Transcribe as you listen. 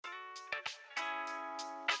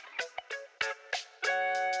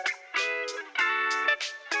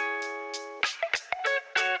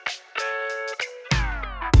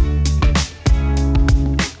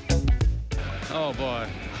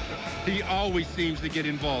He always seems to get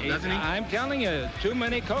involved, doesn't he? I'm telling you, too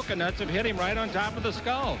many coconuts have hit him right on top of the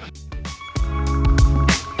skull.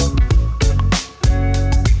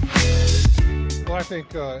 Well, I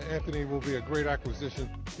think Anthony will be a great acquisition.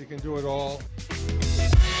 He can do it all.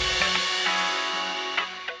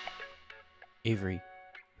 Avery,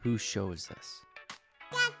 whose show is this?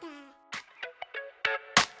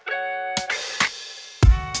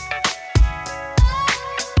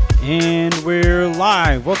 And we're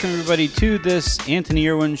live. Welcome, everybody, to this Anthony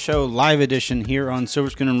Irwin Show live edition here on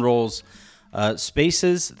Silver Screen and Rolls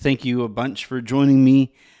Spaces. Thank you a bunch for joining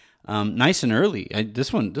me nice and early.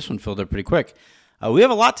 This one filled up pretty quick. We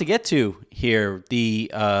have a lot to get to here.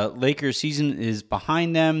 The Lakers season is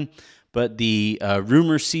behind them, but the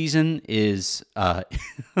rumor season is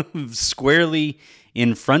squarely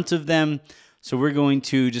in front of them. So we're going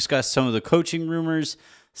to discuss some of the coaching rumors,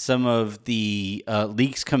 some of the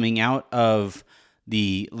leaks coming out of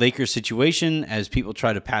the Lakers situation as people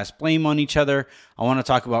try to pass blame on each other. I want to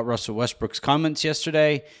talk about Russell Westbrook's comments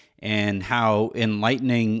yesterday and how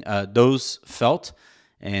enlightening those felt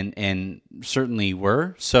and certainly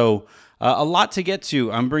were. So a lot to get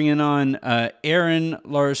to. I'm bringing on Aaron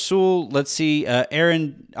Larsoul. Let's see,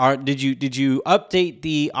 Aaron, did you update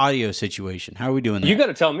the audio situation? How are we doing there? You got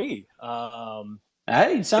to tell me.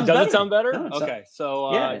 Hey, it sounds Does better. it sound better? No, Okay,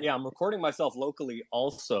 so yeah. I'm recording myself locally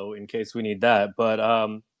also in case we need that. But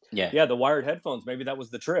the wired headphones, maybe that was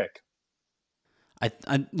the trick. I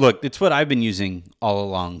look, it's what I've been using all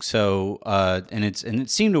along. So and it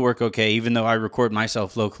seemed to work okay, even though I record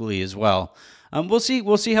myself locally as well. We'll see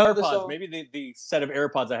how AirPods, maybe the set of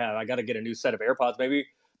AirPods I have. I got to get a new set of AirPods. Maybe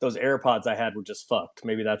those AirPods I had were just fucked.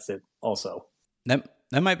 Maybe that's it. Also, that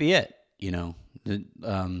might be it. You know,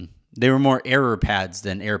 they were more error pads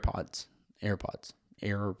than AirPods. AirPods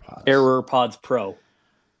Pro.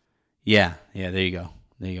 Yeah. There you go.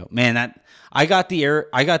 Man, I got the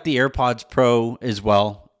AirPods Pro as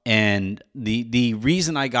well, and the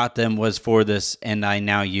reason I got them was for this, and I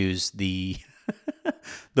now use the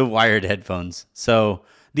the wired headphones. So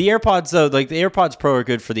the AirPods, though, like the AirPods Pro are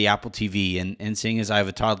good for the Apple TV, and seeing as I have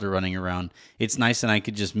a toddler running around, it's nice, and I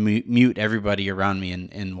could just mute everybody around me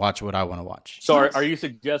and watch what I want to watch. So are you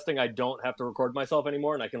suggesting I don't have to record myself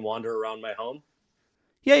anymore and I can wander around my home?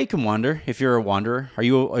 Yeah, you can wander if you're a wanderer. Are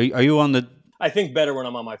you on the? I think better when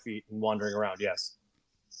I'm on my feet and wandering around. Yes.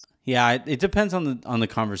 Yeah, it depends on the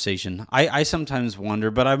conversation. I sometimes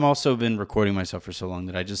wander, but I've also been recording myself for so long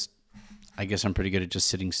that I guess I'm pretty good at just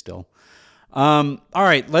sitting still. All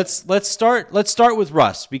right, let's start with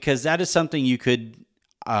Russ, because that is something you could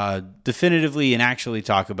definitively and actually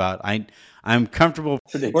talk about. I'm comfortable.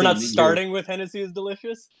 We're not starting with Hennessy is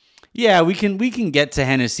Delicious. Yeah, we can get to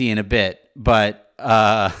Hennessy in a bit, but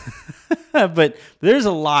but there's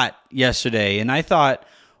a lot yesterday, and I thought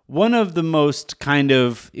one of the most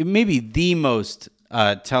maybe the most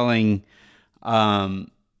telling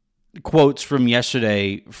quotes from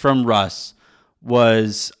yesterday from Russ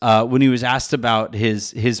was when he was asked about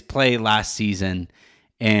his play last season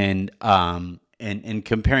and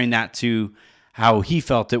comparing that to how he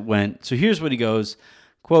felt it went. So here's what he goes,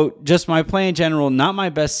 quote, "Just my play in general, not my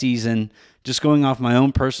best season, just going off my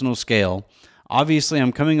own personal scale. Obviously,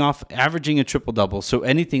 I'm coming off averaging a triple-double, so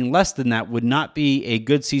anything less than that would not be a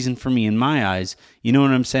good season for me in my eyes. You know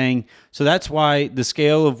what I'm saying? So that's why the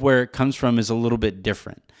scale of where it comes from is a little bit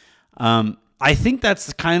different." I think that's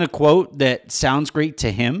the kind of quote that sounds great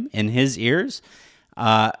to him in his ears,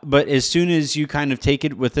 but as soon as you kind of take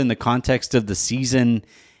it within the context of the season,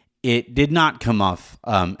 it did not come off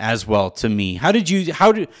as well to me.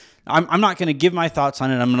 I'm not going to give my thoughts on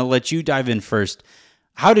it. I'm going to let you dive in first.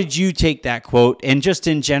 How did you take that quote and just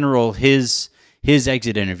in general his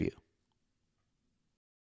exit interview?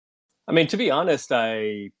 I mean, to be honest,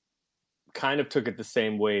 I kind of took it the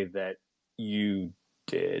same way that you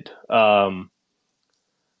did.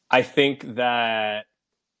 I think that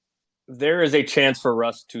there is a chance for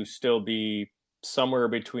Russ to still be somewhere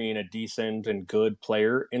between a decent and good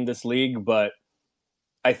player in this league, but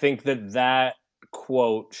I think that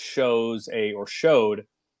quote showed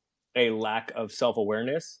a lack of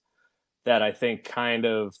self-awareness that I think kind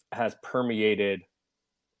of has permeated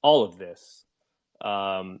all of this.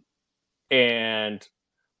 And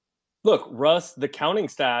look, Russ, the counting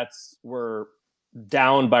stats were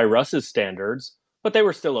down by Russ's standards, but they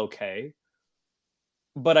were still okay.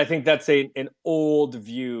 But I think that's an old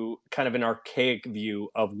view, kind of an archaic view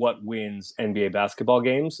of what wins NBA basketball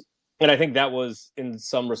games. And I think that was, in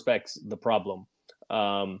some respects, the problem.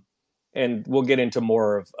 And we'll get into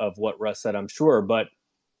more of what Russ said, I'm sure. But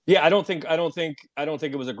yeah, I don't think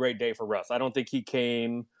it was a great day for Russ. I don't think he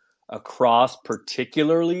came across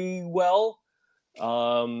particularly well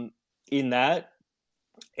in that.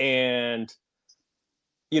 And,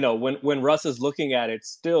 when Russ is looking at it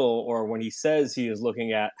still, or when he says he is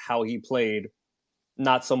looking at how he played,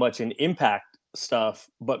 not so much in impact stuff,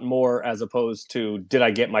 but more as opposed to, did I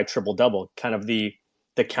get my triple double, kind of the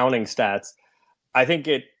counting stats. I think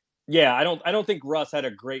I don't think Russ had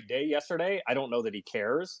a great day yesterday. I don't know that he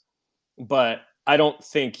cares, but I don't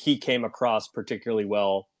think he came across particularly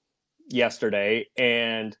well yesterday.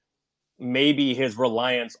 And maybe his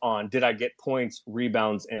reliance on, did I get points,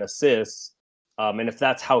 rebounds, and assists? And if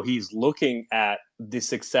that's how he's looking at the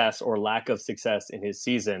success or lack of success in his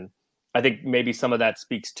season, I think maybe some of that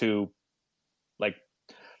speaks to like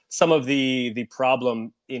some of the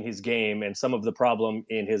problem in his game and some of the problem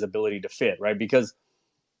in his ability to fit, right? Because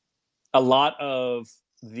a lot of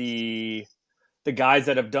the guys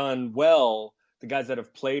that have done well, the guys that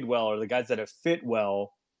have played well, or the guys that have fit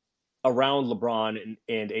well around LeBron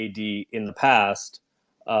and AD in the past,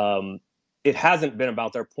 it hasn't been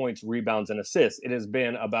about their points, rebounds, and assists. It has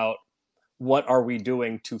been about what are we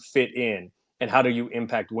doing to fit in and how do you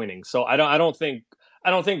impact winning. So I don't think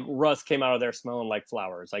Russ came out of there smelling like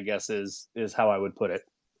flowers, I guess is how I would put it.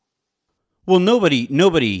 Well,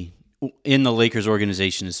 nobody in the Lakers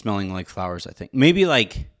organization is smelling like flowers, I think. Maybe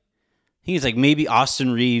maybe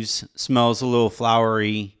Austin Reeves smells a little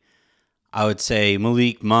flowery. I would say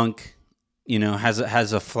Malik Monk, has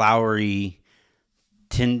a flowery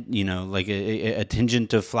like a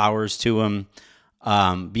tingent of flowers to him.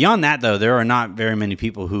 Beyond that, though, there are not very many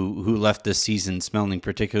people who left this season smelling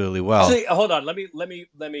particularly well. Actually, hold on. Let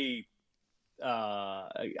me.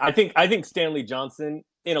 I think Stanley Johnson,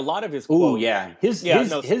 in a lot of his quotes. Oh yeah,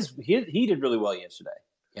 he did really well yesterday.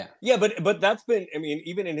 Yeah, but that's been. I mean,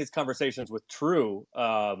 even in his conversations with True,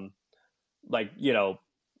 even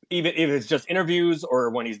if it's just interviews or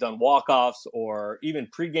when he's done walk-offs or even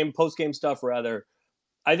pregame, postgame stuff, rather.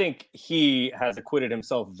 I think he has acquitted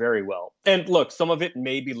himself very well. And look, some of it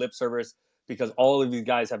may be lip service because all of these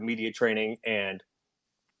guys have media training and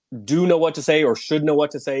do know what to say or should know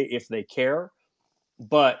what to say if they care.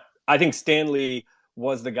 But I think Stanley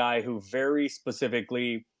was the guy who very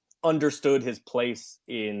specifically understood his place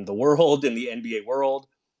in the world, in the NBA world,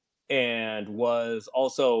 and was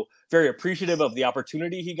also very appreciative of the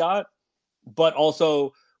opportunity he got, but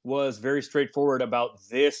also was very straightforward about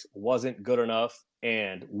this wasn't good enough.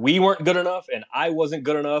 And we weren't good enough, and I wasn't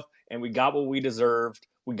good enough, and we got what we deserved.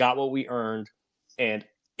 We got what we earned. And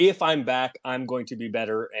if I'm back, I'm going to be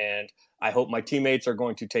better, and I hope my teammates are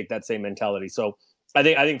going to take that same mentality. So I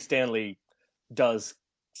think Stanley does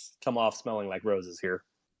come off smelling like roses here.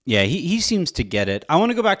 Yeah, he seems to get it. I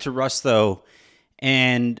want to go back to Russ, though.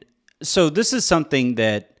 And so this is something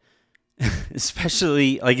that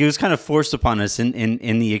especially, it was kind of forced upon us in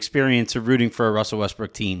the experience of rooting for a Russell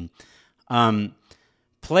Westbrook team.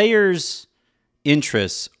 Players'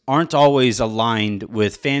 interests aren't always aligned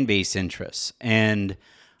with fan base interests. And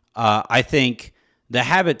I think the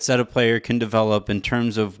habits that a player can develop in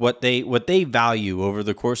terms of what they value over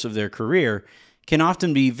the course of their career can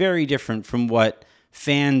often be very different from what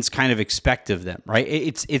fans kind of expect of them, right?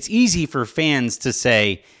 It's easy for fans to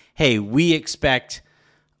say, hey, we expect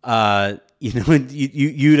you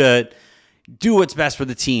to do what's best for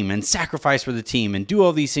the team and sacrifice for the team and do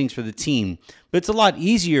all these things for the team. But it's a lot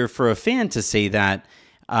easier for a fan to say that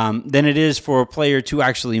than it is for a player to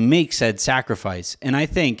actually make said sacrifice. And I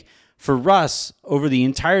think for Russ, over the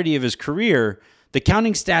entirety of his career, the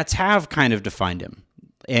counting stats have kind of defined him.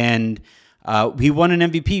 And he won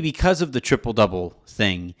an MVP because of the triple-double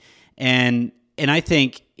thing. And I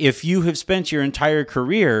think if you have spent your entire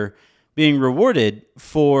career being rewarded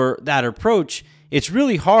for that approach, it's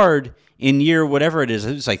really hard in year whatever it is.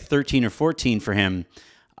 It's like 13 or 14 for him.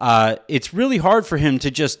 It's really hard for him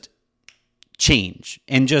to just change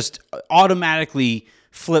and just automatically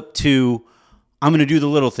flip to, I'm going to do the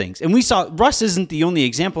little things. And we saw Russ isn't the only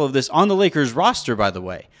example of this on the Lakers roster, by the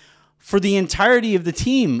way. For the entirety of the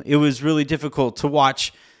team, it was really difficult to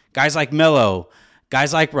watch guys like Melo,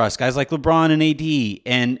 guys like Russ, guys like LeBron and AD,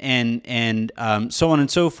 and so on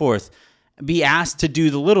and so forth, be asked to do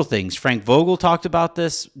the little things. Frank Vogel talked about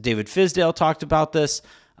this. David Fizdale talked about this.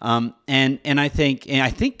 And I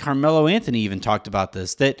think Carmelo Anthony even talked about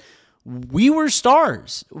this, that we were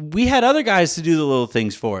stars. We had other guys to do the little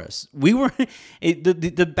things for us. We were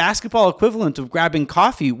the basketball equivalent of grabbing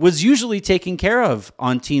coffee was usually taken care of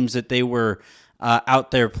on teams that they were out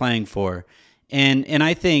there playing for. And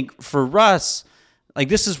I think for Russ,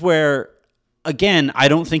 this is where, again, I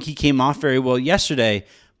don't think he came off very well yesterday,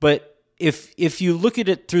 but if you look at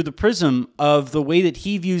it through the prism of the way that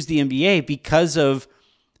he views the NBA because of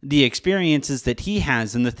the experiences that he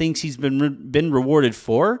has and the things he's been rewarded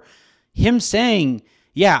for, him saying,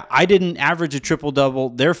 yeah, I didn't average a triple-double,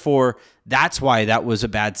 therefore that's why that was a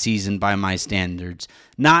bad season by my standards.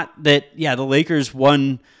 Not that, yeah, the Lakers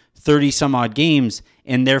won 30-some-odd games,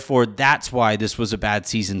 and therefore that's why this was a bad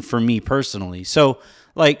season for me personally. So,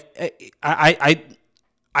 like, I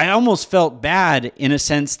almost felt bad in a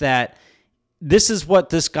sense that this is what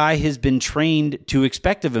this guy has been trained to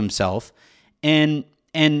expect of himself, and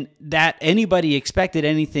that anybody expected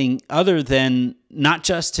anything other than not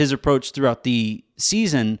just his approach throughout the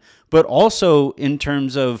season, but also in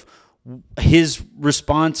terms of his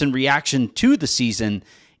response and reaction to the season.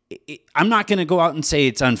 I'm not going to go out and say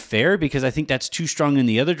it's unfair because I think that's too strong in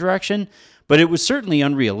the other direction, but it was certainly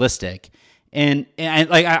unrealistic. And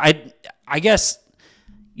I guess,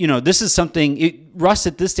 you know, this is something Russ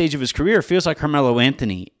at this stage of his career feels like Carmelo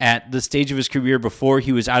Anthony at the stage of his career before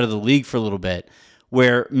he was out of the league for a little bit,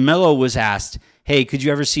 where Melo was asked, hey, could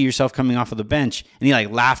you ever see yourself coming off of the bench? And he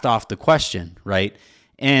laughed off the question, right?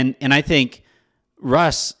 And I think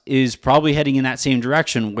Russ is probably heading in that same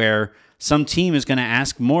direction where some team is going to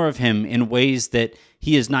ask more of him in ways that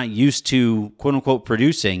he is not used to, quote unquote,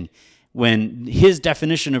 producing, when his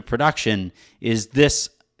definition of production is this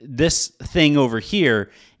thing over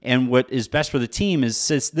here, and what is best for the team is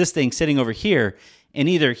this thing sitting over here, and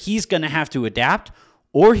either he's going to have to adapt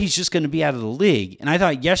or he's just going to be out of the league. And I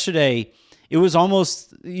thought yesterday it was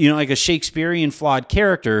almost, you know, like a Shakespearean flawed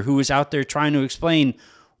character who was out there trying to explain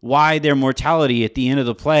why their mortality at the end of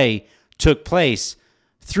the play took place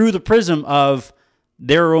through the prism of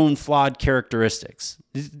their own flawed characteristics.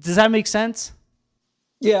 Does that make sense?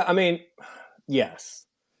 Yeah, I mean, yes,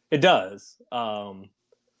 it does. Look,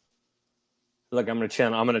 I'm gonna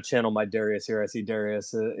channel my Darius here. I see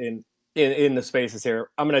Darius in the spaces here.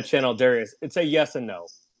 I'm gonna channel Darius and say yes and no,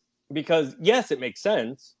 because yes, it makes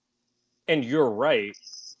sense, and you're right.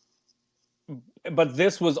 But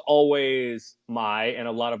this was always my and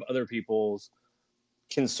a lot of other people's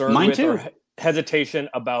concern Mine with too. or hesitation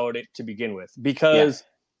about it to begin with, because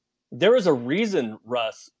there is a reason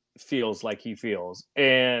Russ feels like he feels,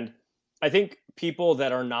 and I think people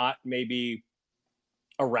that are not maybe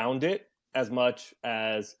around it as much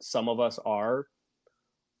as some of us are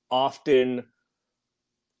often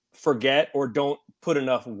forget or don't put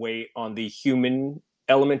enough weight on the human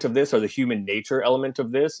element of this or the human nature element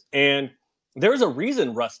of this. And there's a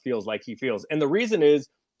reason Russ feels like he feels. And the reason is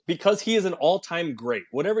because he is an all-time great.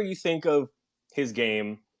 Whatever you think of his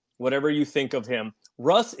game, whatever you think of him,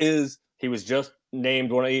 he was just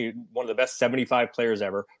named one of the best 75 players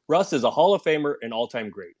ever. Russ is a Hall of Famer and all-time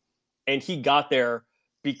great. And he got there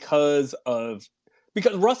because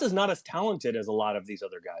Russ is not as talented as a lot of these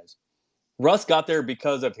other guys. Russ got there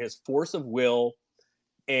because of his force of will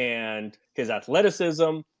and his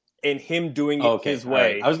athleticism and him doing it his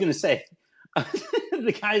way. Right. I was going to say,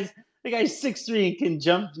 the guy's 6'3" and can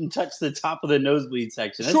jump and touch the top of the nosebleed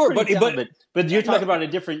section. That's sure, but you're talking about a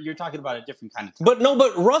different kind of talent.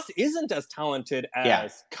 But Russ isn't as talented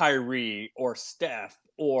as Kyrie or Steph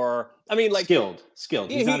or skilled.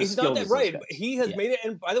 He's not that right. But he has made it.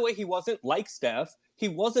 And by the way, he wasn't like Steph. He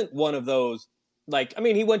wasn't one of those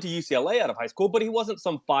he went to UCLA out of high school, but he wasn't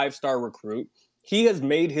some 5-star recruit. He has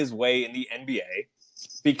made his way in the NBA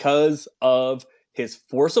because of his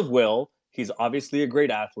force of will. He's obviously a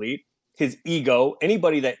great athlete. His ego,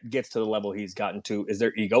 anybody that gets to the level he's gotten to is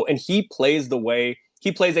their ego. And he plays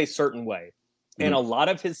a certain way. Mm-hmm. And a lot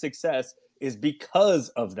of his success is because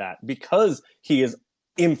of that, because he is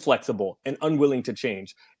inflexible and unwilling to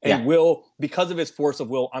change and because of his force of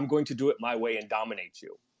will, I'm going to do it my way and dominate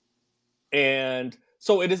you. And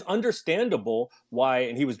so it is understandable why,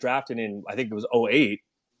 and he was drafted in, I think it was 2008,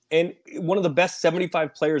 and one of the best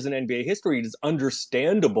 75 players in NBA history. It is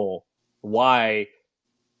understandable why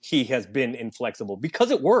he has been inflexible, because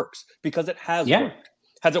it works, because it has worked.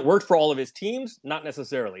 Has it worked for all of his teams? Not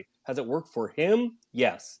necessarily. Has it worked for him?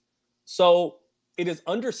 Yes. So it is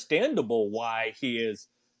understandable why he is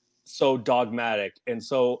so dogmatic and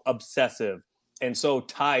so obsessive and so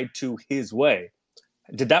tied to his way.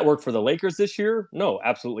 Did that work for the Lakers this year? No,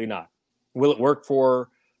 absolutely not. Will it work for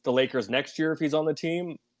the Lakers next year if he's on the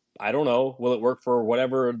team? I don't know. Will it work for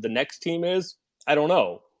whatever the next team is? I don't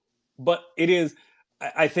know. But it is,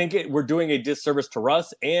 I think we're doing a disservice to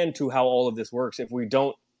Russ and to how all of this works if we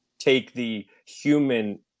don't take the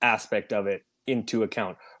human aspect of it into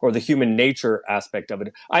account, or the human nature aspect of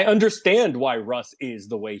it. I understand why Russ is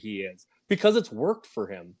the way he is, because it's worked for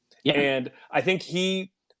him. Yeah. And I think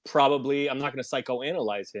he probably, I'm not going to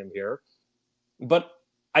psychoanalyze him here, but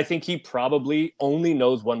I think he probably only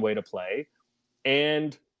knows one way to play.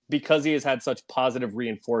 And because he has had such positive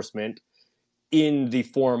reinforcement in the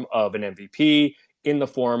form of an MVP, in the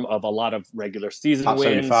form of a lot of regular season Top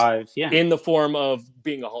wins, 75, yeah. in the form of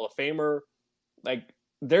being a Hall of Famer. Like,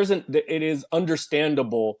 it is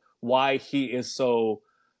understandable why he is so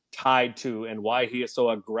tied to and why he is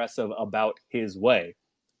so aggressive about his way.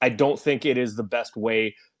 I don't think it is the best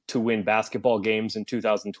way to win basketball games in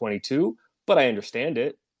 2022, but I understand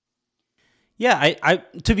it. Yeah, I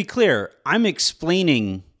to be clear, I'm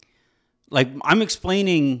explaining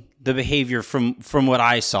the behavior from what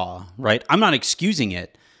I saw, right? I'm not excusing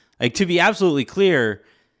it. Like, to be absolutely clear,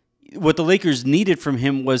 what the Lakers needed from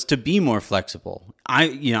him was to be more flexible.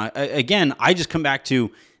 I just come back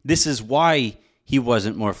to, this is why he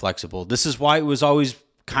wasn't more flexible. This is why it was always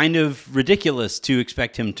kind of ridiculous to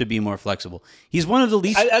expect him to be more flexible. He's one of the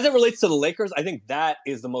least... As it relates to the Lakers, I think that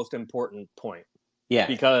is the most important point. Yeah.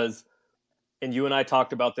 Because, and you and I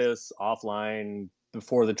talked about this offline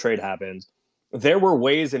before the trade happened, there were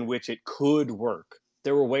ways in which it could work.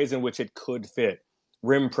 There were ways in which it could fit.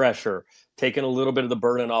 Rim pressure, taking a little bit of the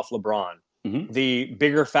burden off LeBron. Mm-hmm. The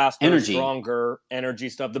bigger, faster, stronger energy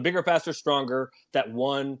stuff. The bigger, faster, stronger, that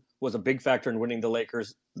one was a big factor in winning the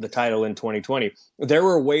Lakers the title in 2020. There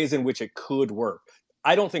were ways in which it could work.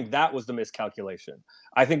 I don't think that was the miscalculation.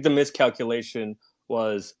 I think the miscalculation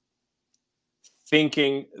was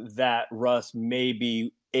thinking that Russ may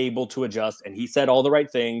be able to adjust, and he said all the right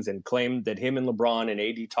things and claimed that him and LeBron and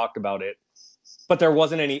AD talked about it, but there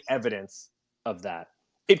wasn't any evidence of that.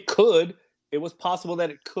 It was possible that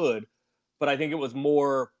it could, but I think it was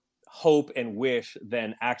more hope and wish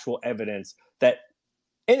than actual evidence that,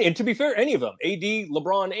 and to be fair, any of them, AD,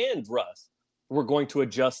 LeBron, and Russ, were going to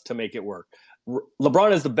adjust to make it work.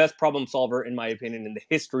 LeBron is the best problem solver, in my opinion, in the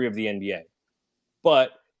history of the NBA.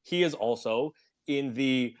 But he is also, in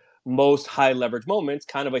the most high leverage moments,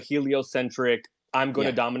 kind of a heliocentric, I'm going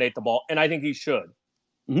to dominate the ball, and I think he should.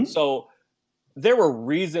 Mm-hmm. So there were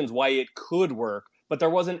reasons why it could work, but there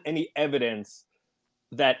wasn't any evidence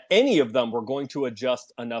that any of them were going to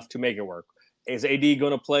adjust enough to make it work. Is AD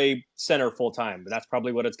going to play center full time? That's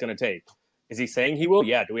probably what it's going to take. Is he saying he will?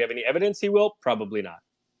 Yeah. Do we have any evidence he will? Probably not.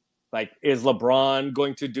 Like, is LeBron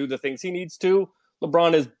going to do the things he needs to?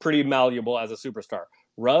 LeBron is pretty malleable as a superstar.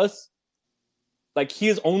 Russ, like, he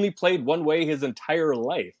has only played one way his entire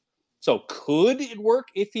life. So could it work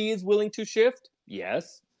if he is willing to shift?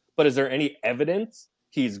 Yes. But is there any evidence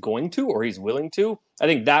he's going to or he's willing to? I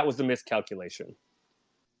think that was the miscalculation.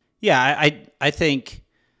 Yeah, I think,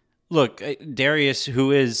 look, Darius,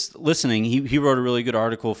 who is listening, he wrote a really good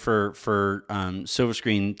article for Silver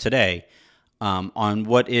Screen today on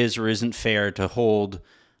what is or isn't fair to hold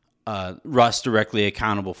Russ directly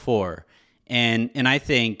accountable for. And I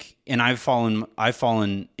think, and I've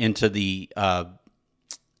fallen into the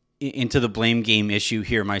blame game issue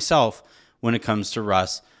here myself when it comes to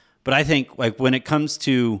Russ. But I think, like, when it comes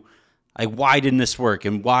to, like, why didn't this work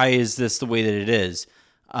and why is this the way that it is?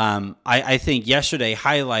 I think yesterday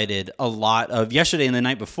highlighted a lot of yesterday and the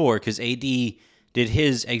night before, because AD did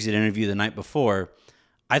his exit interview the night before.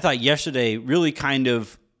 I thought yesterday really kind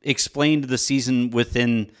of explained the season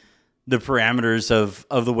within the parameters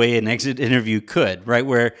of the way an exit interview could, right?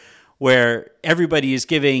 Where everybody is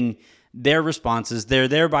giving their responses. They're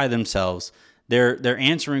there by themselves. They're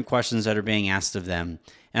answering questions that are being asked of them.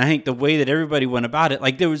 And I think the way that everybody went about it,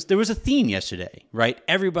 like, there was a theme yesterday, right?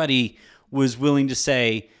 Everybody was willing to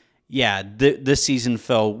say, yeah, this season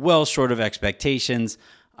fell well short of expectations.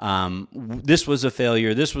 This was a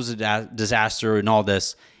failure. This was a disaster and all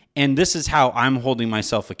this. And this is how I'm holding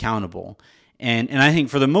myself accountable. And I think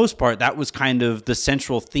for the most part, that was kind of the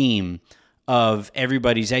central theme of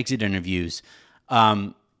everybody's exit interviews.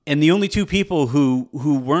 And the only two people who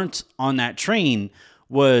weren't on that train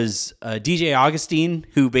was DJ Augustine,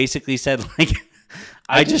 who basically said, like,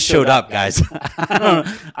 I just showed up, guys.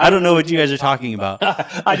 I don't know what you guys are talking about.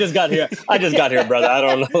 I just got here, brother. I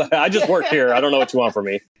don't know. I just work here. I don't know what you want from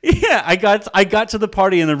me. Yeah, I got to the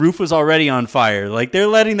party and the roof was already on fire. Like, they're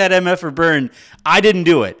letting that MFer burn. I didn't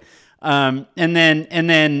do it. And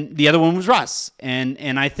then the other one was Russ.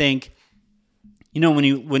 And I think, when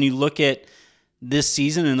you look at this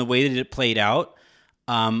season and the way that it played out,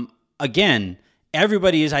 again,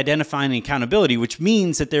 everybody is identifying accountability, which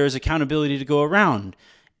means that there is accountability to go around.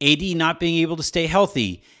 AD not being able to stay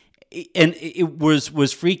healthy, and it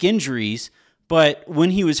was freak injuries, but when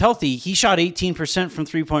he was healthy, he shot 18% from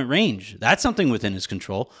three-point range. That's something within his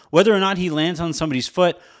control. Whether or not he lands on somebody's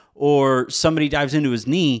foot or somebody dives into his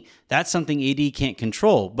knee, that's something AD can't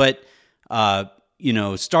control. But,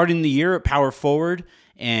 starting the year at power forward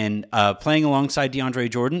and playing alongside DeAndre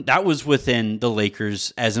Jordan, that was within the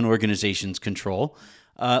Lakers as an organization's control.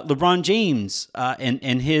 LeBron James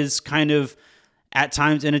and his kind of at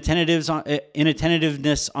times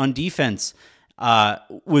inattentiveness on defense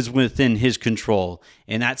was within his control,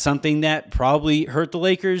 and that's something that probably hurt the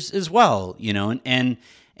Lakers as well. And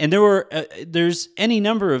there's any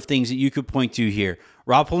number of things that you could point to here.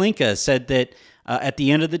 Rob Pelinka said that at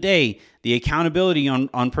the end of the day, the accountability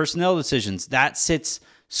on personnel decisions, that sits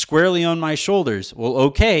squarely on my shoulders. Well,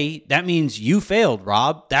 okay, that means you failed,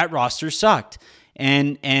 Rob. That roster sucked.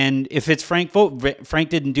 And if it's Frank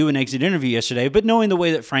didn't do an exit interview yesterday, but knowing the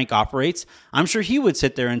way that Frank operates, I'm sure he would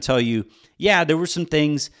sit there and tell you, yeah, there were some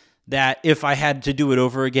things that if I had to do it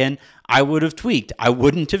over again, I would have tweaked. I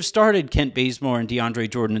wouldn't have started Kent Bazemore and DeAndre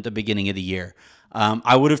Jordan at the beginning of the year.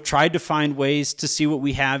 I would have tried to find ways to see what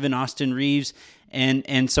we have in Austin Reeves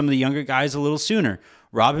and some of the younger guys a little sooner.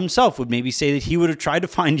 Rob himself would maybe say that he would have tried to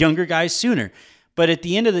find younger guys sooner. But at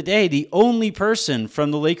the end of the day, the only person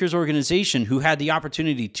from the Lakers organization who had the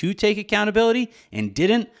opportunity to take accountability and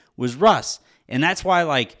didn't was Russ. And that's why,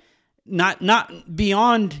 like, not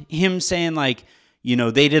beyond him saying, like,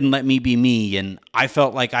 they didn't let me be me, and I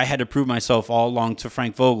felt like I had to prove myself all along to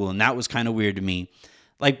Frank Vogel, and that was kind of weird to me.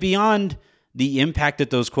 Like, beyond the impact that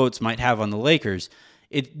those quotes might have on the Lakers,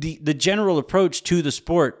 the general approach to the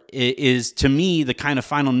sport is, to me, the kind of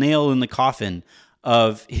final nail in the coffin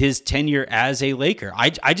of his tenure as a Laker.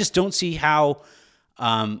 I just don't see how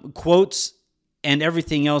quotes and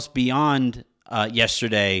everything else beyond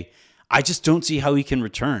yesterday, I just don't see how he can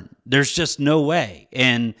return. There's just no way.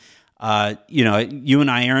 And, you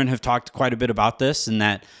and I, Aaron, have talked quite a bit about this, and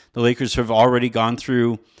that the Lakers have already gone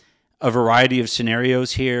through a variety of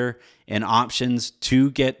scenarios here and options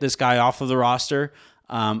to get this guy off of the roster.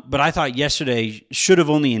 But I thought yesterday should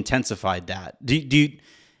have only intensified that.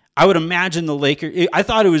 I would imagine the Lakers, I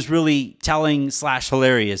thought it was really telling /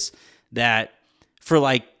 hilarious that for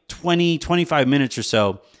like 20, 25 minutes or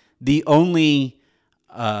so, the only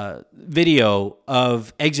video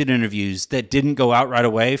of exit interviews that didn't go out right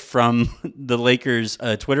away from the Lakers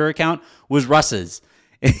Twitter account was Russ's.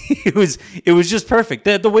 It was just perfect.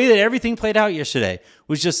 The way that everything played out yesterday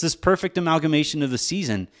was just this perfect amalgamation of the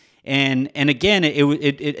season. And again,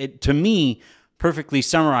 it to me perfectly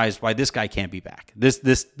summarized why this guy can't be back.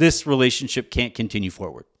 This relationship can't continue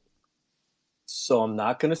forward. So I'm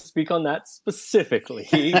not going to speak on that specifically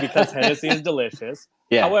because Hennessy is delicious.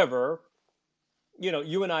 Yeah. However,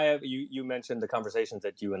 you and I have you mentioned the conversations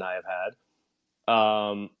that you and I have had,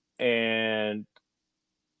 and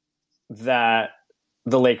that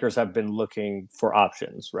the Lakers have been looking for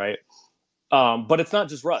options, right? But it's not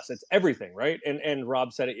just Russ; it's everything, right? And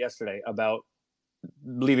Rob said it yesterday about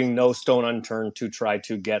leaving no stone unturned to try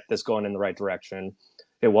to get this going in the right direction.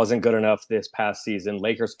 It wasn't good enough this past season.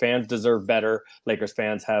 Lakers fans deserve better. Lakers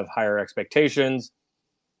fans have higher expectations.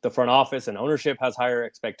 The front office and ownership has higher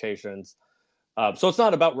expectations. So it's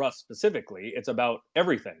not about Russ specifically. It's about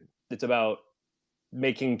everything. It's about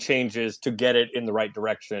making changes to get it in the right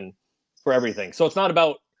direction for everything. So it's not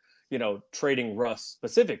about, trading Russ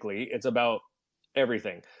specifically. It's about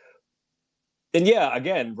everything. And yeah,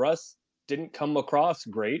 again, Russ didn't come across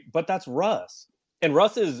great, but that's Russ. And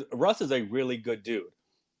Russ is a really good dude.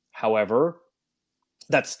 However,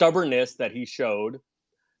 that stubbornness that he showed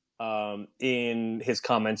in his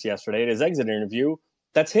comments yesterday at his exit interview,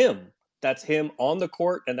 that's him. That's him on the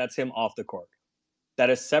court, and that's him off the court.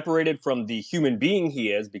 That is separated from the human being he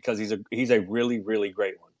is, because he's a really, really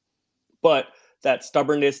great one. But that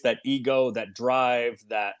stubbornness, that ego, that drive,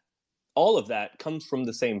 that all of that comes from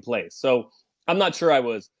the same place. So I'm not sure I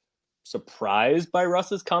was surprised by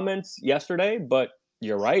Russ's comments yesterday, but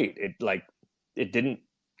you're right. It didn't,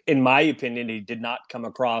 in my opinion, he did not come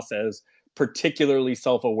across as particularly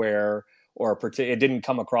self-aware, or it didn't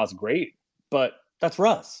come across great. But that's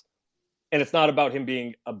Russ. And it's not about him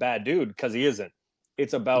being a bad dude, because he isn't.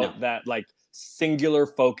 It's about that singular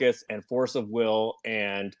focus and force of will,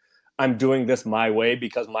 and I'm doing this my way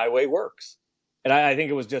because my way works. And I think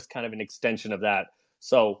it was just kind of an extension of that.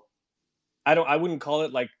 So I wouldn't call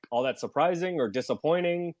it all that surprising or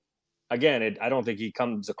disappointing. Again, I don't think he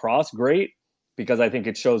comes across great, because I think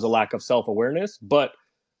it shows a lack of self-awareness. But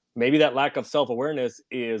maybe that lack of self-awareness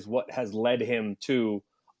is what has led him to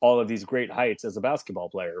all of these great heights as a basketball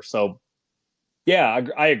player. So yeah,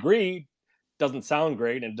 I agree. Doesn't sound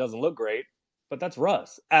great and it doesn't look great, but that's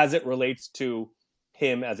Russ as it relates to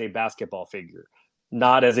him as a basketball figure,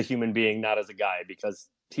 not as a human being, not as a guy, because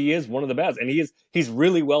he is one of the best, and he's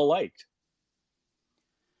really well liked.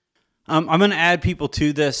 I'm going to add people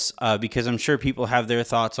to this because I'm sure people have their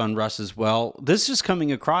thoughts on Russ as well. This just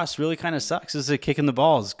coming across really kind of sucks. This is a kick in the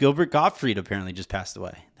balls. Gilbert Gottfried apparently just passed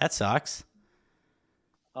away. That sucks.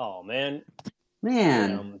 Oh, man.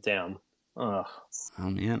 Man. Damn. Ugh. Oh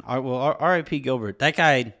man. Well, R.I.P. Gilbert. That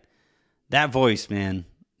guy, that voice, man.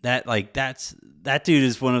 That dude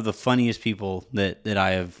is one of the funniest people that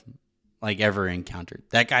I have ever encountered.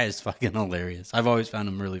 That guy is fucking hilarious. I've always found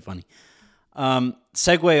him really funny.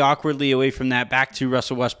 Segue awkwardly away from that back to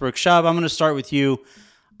Russell Westbrook. Shub, I'm going to start with you.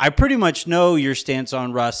 I pretty much know your stance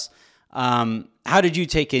on Russ. How did you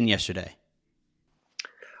take in yesterday?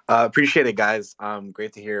 Appreciate it, guys.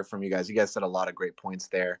 Great to hear from you guys. You guys said a lot of great points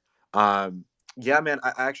there. Yeah, man,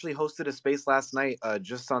 I actually hosted a space last night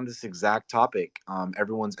just on this exact topic,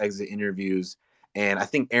 everyone's exit interviews. And I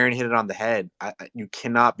think Aaron hit it on the head. You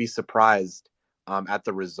cannot be surprised at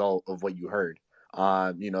the result of what you heard.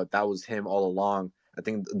 That was him all along. I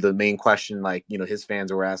think the main question, his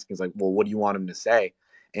fans were asking is like, well, what do you want him to say?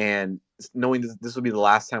 And knowing this would be the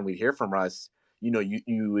last time we'd hear from Russ,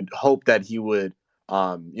 you would hope that he would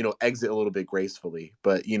exit a little bit gracefully,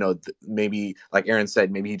 but maybe like Aaron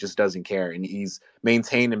said, maybe he just doesn't care, and he's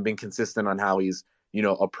maintained and been consistent on how he's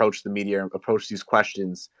approached the media, approached these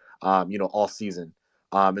questions, all season.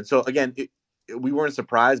 And so again, we weren't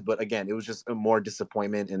surprised, but again, it was just a more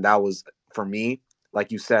disappointment, and that was for me,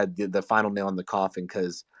 like you said, the final nail in the coffin,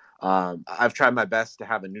 because I've tried my best to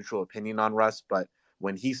have a neutral opinion on Russ, but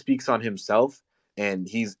when he speaks on himself, and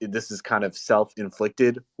this is kind of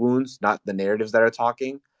self-inflicted wounds, not the narratives that are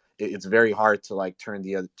talking. It's very hard to turn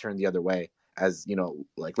the other way, as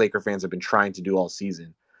Laker fans have been trying to do all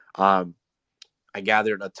season. I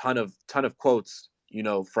gathered a ton of quotes,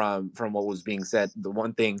 from what was being said. The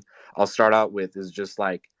one thing I'll start out with is just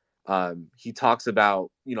he talks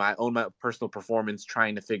about, I own my personal performance,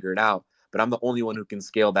 trying to figure it out, but I'm the only one who can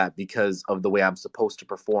scale that because of the way I'm supposed to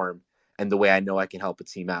perform and the way I know I can help a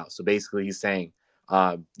team out. So basically he's saying,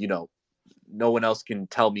 no one else can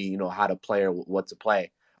tell me, how to play or what to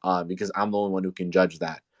play, because I'm the only one who can judge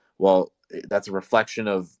that. Well, that's a reflection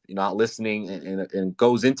of not listening, and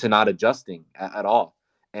goes into not adjusting at all.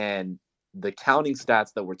 And the counting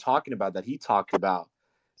stats that we're talking about, that he talked about,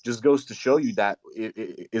 just goes to show you that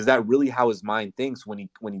is that really how his mind thinks when he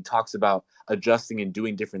talks about adjusting and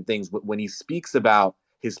doing different things. When he speaks about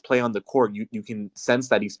his play on the court, you can sense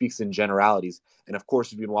that he speaks in generalities. And of course,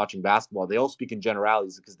 if you've been watching basketball, they all speak in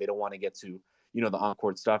generalities because they don't want to get to, the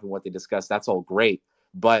on-court stuff and what they discuss. That's all great.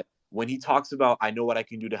 But when he talks about, I know what I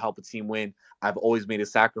can do to help a team win, I've always made a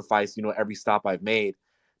sacrifice, every stop I've made,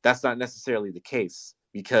 that's not necessarily the case.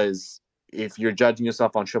 Because if you're judging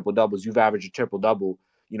yourself on triple doubles, you've averaged a triple double,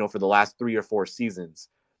 for the last 3 or 4 seasons,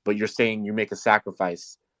 but you're saying you make a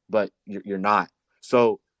sacrifice, but you're not.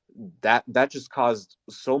 So that just caused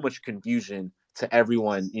so much confusion to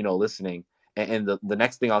everyone, listening. And the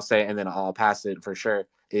next thing I'll say, and then I'll pass it for sure,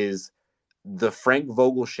 is the Frank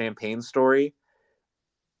Vogel champagne story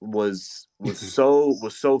was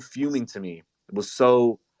so fuming to me. It was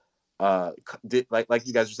so like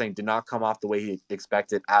you guys were saying, did not come off the way he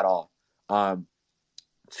expected at all.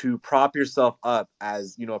 To prop yourself up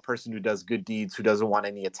as a person who does good deeds, who doesn't want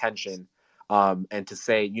any attention, and to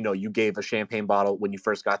say you gave a champagne bottle when you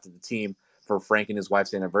first got to the team for Frank and his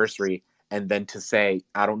wife's anniversary, and then to say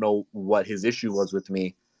I don't know what his issue was with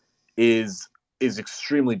me, is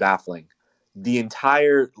extremely baffling. The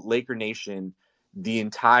entire Laker Nation,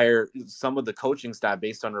 some of the coaching staff,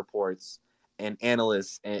 based on reports and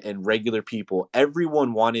analysts and regular people,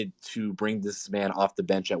 everyone wanted to bring this man off the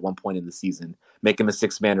bench at one point in the season, make him a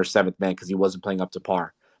 6th man or 7th man because he wasn't playing up to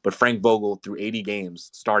par. But Frank Vogel, through 80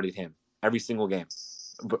 games, started him every single game.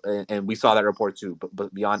 And we saw that report too.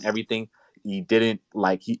 But beyond everything, he didn't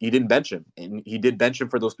he didn't bench him. And he did bench him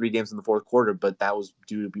for those 3 games in the fourth quarter, but that was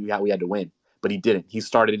due to how we had to win. But he didn't. He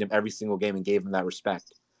started him every single game and gave him that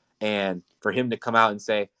respect. And for him to come out and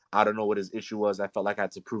say, I don't know what his issue was, I felt like I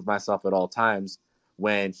had to prove myself at all times,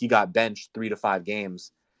 when he got benched 3 to 5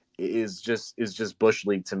 games, is just bush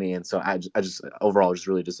league to me. And so I just overall just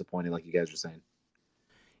really disappointed, like you guys were saying.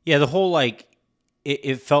 Yeah, the whole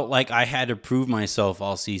it felt like I had to prove myself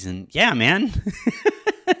all season. Yeah, man.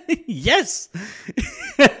 Yes.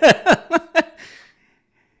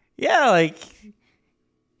 Yeah,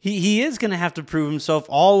 he is going to have to prove himself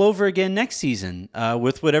all over again next season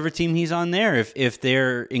with whatever team he's on there, if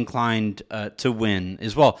they're inclined to win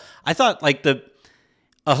as well. I thought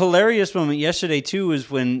a hilarious moment yesterday too was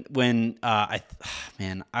when I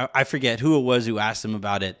forget who it was who asked him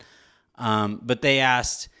about it, but they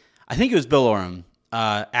asked, I think it was Bill Oram,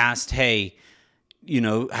 asked, hey,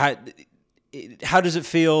 how does it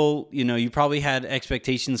feel? You probably had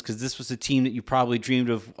expectations because this was a team that you probably dreamed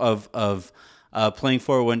of playing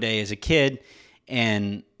for one day as a kid.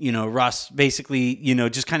 Russ basically,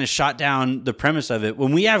 just kind of shot down the premise of it.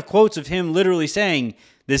 When we have quotes of him literally saying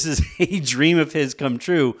this is a dream of his come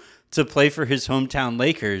true to play for his hometown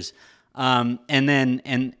Lakers. And then,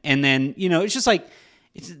 it's just like,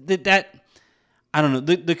 it's that I don't know,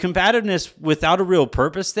 the combativeness without a real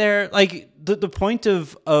purpose there. Like the point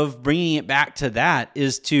of bringing it back to that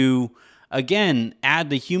is to, again, add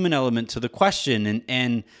the human element to the question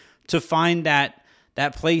and to find that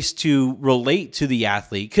place to relate to the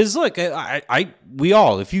athlete. Because look, we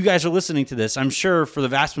all, if you guys are listening to this, I'm sure for the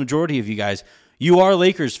vast majority of you guys, you are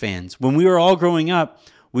Lakers fans. When we were all growing up,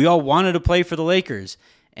 we all wanted to play for the Lakers.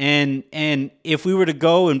 And if we were to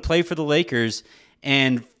go and play for the Lakers,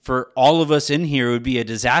 and for all of us in here, it would be a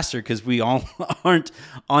disaster because we all aren't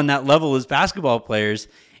on that level as basketball players.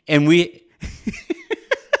 And we,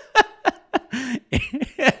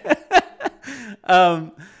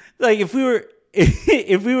 like if we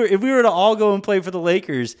were to all go and play for the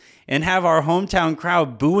Lakers and have our hometown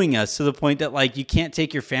crowd booing us to the point that like you can't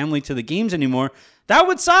take your family to the games anymore, that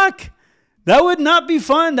would suck. That would not be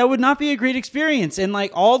fun. That would not be a great experience. And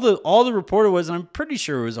like all the reporter was, and I'm pretty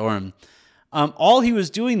sure it was Orem, all he was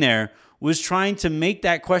doing there was trying to make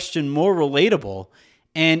that question more relatable.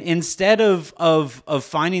 And instead of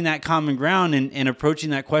finding that common ground and approaching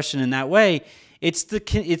that question in that way, it's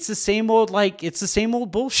the same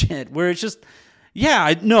old bullshit where it's just,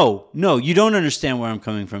 no, you don't understand where I'm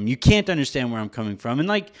coming from. You can't understand where I'm coming from. And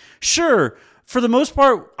like, sure, for the most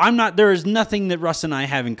part, there is nothing that Russ and I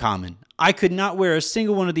have in common. I could not wear a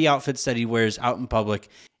single one of the outfits that he wears out in public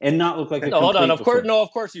and not look like a hold on. complete buffoon.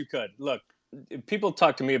 Of course you could. Look, people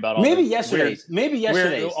talk to me about all maybe the yesterday's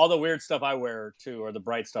all the weird stuff I wear too, or the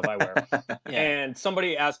bright stuff I wear. Yeah. And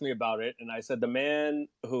somebody asked me about it, and I said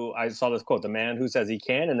I saw this quote: "The man who says he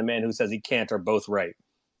can and the man who says he can't are both right."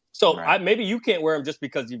 So maybe you can't wear them just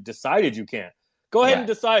because you've decided you can't. Go ahead and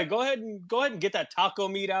decide. Go ahead and get that taco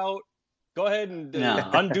meat out. Go ahead and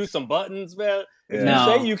undo some buttons, man. If you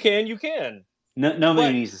say you can, you can. No,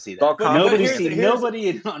 nobody needs to see that.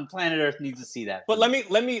 Nobody on planet Earth needs to see that. But let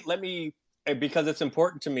me, because it's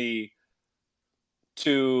important to me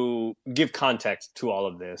to give context to all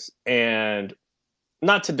of this and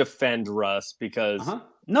not to defend Russ because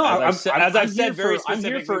no, as I've said very specifically,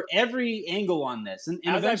 I'm here for every angle on this, and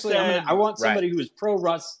eventually I want somebody who is pro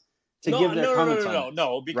Russ to give their comments on this.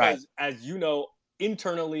 No, because as you know,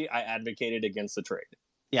 internally I advocated against the trade.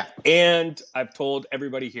 Yeah. And I've told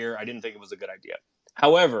everybody here I didn't think it was a good idea.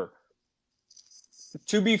 However,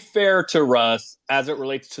 to be fair to Russ, as it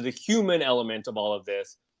relates to the human element of all of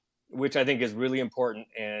this, which I think is really important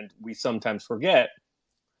and we sometimes forget,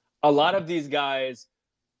 a lot of these guys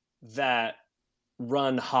that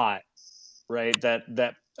run hot, right?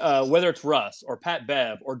 That whether it's Russ or Pat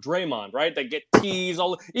Bev or Draymond, right? That get tees,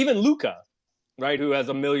 even Luka, right? Who has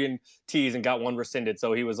 1 million tees and got one rescinded.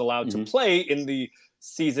 So he was allowed to play in the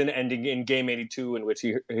season ending in game 82 in which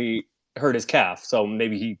he hurt his calf. So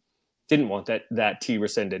maybe he didn't want that tee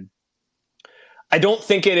rescinded. I don't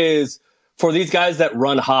think it is for these guys that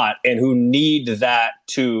run hot and who need that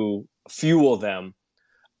to fuel them.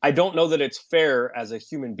 I don't know that it's fair as a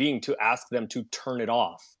human being to ask them to turn it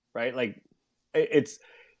off, right? Like it's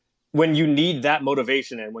when you need that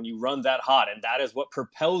motivation and when you run that hot and that is what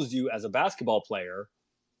propels you as a basketball player.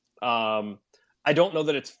 I don't know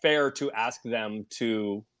that it's fair to ask them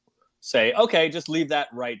to say, okay, just leave that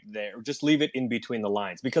right there. Just leave it in between the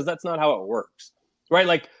lines because that's not how it works, right?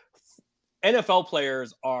 Like NFL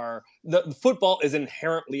players the football is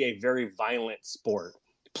inherently a very violent sport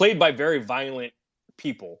played by very violent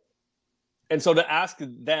people. And so to ask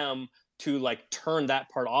them to like turn that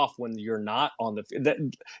part off when you're not on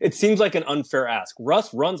it seems like an unfair ask.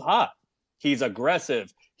 Russ runs hot. He's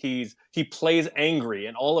aggressive. He plays angry,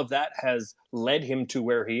 and all of that has led him to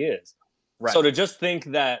where he is. Right. So to just think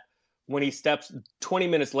that when he steps 20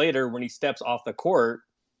 minutes later, when he steps off the court,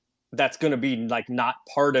 that's going to be like not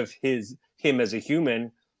part of him as a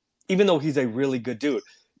human, even though he's a really good dude.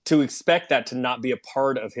 To expect that to not be a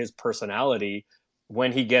part of his personality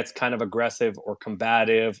when he gets kind of aggressive or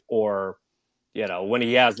combative or, when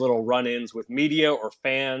he has little run-ins with media or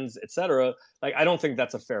fans, etc. Like, I don't think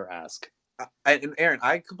that's a fair ask. And Aaron,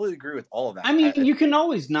 I completely agree with all of that. I mean, you can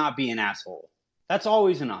always not be an asshole. That's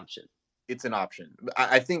always an option. It's an option.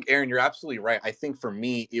 I think, Aaron, you're absolutely right. I think for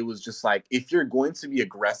me, it was just like, if you're going to be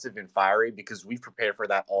aggressive and fiery, because we've prepared for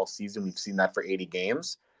that all season, we've seen that for 80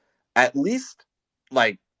 games, at least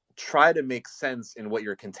like try to make sense in what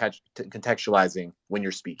you're contextualizing when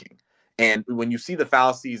you're speaking. And when you see the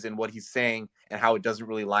fallacies in what he's saying and how it doesn't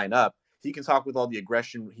really line up, he can talk with all the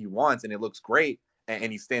aggression he wants and it looks great.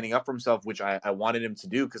 and he's standing up for himself, which I wanted him to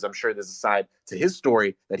do, because I'm sure there's a side to his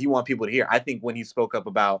story that he wants people to hear. I think when he spoke up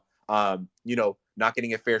about, not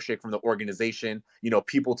getting a fair shake from the organization,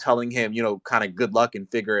 people telling him, kind of good luck and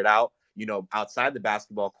figure it out, outside the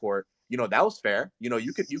basketball court, that was fair.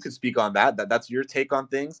 You could speak on that's your take on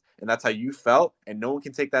things, and that's how you felt, and no one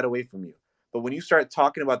can take that away from you. But when you start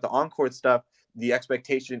talking about the on-court stuff, the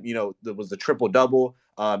expectation, there was the triple double.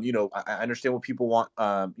 I understand what people want,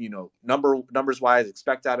 numbers wise,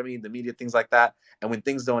 expect out of me, the media, things like that. And when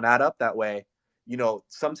things don't add up that way,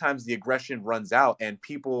 sometimes the aggression runs out, and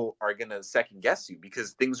people are going to second guess you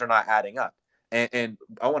because things are not adding up. And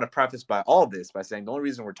I want to preface by all this by saying the only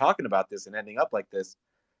reason we're talking about this and ending up like this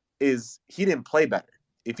is he didn't play better.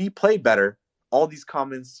 If he played better, all these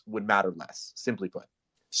comments would matter less, simply put.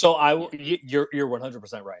 So you're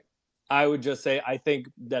 100% right. I would just say I think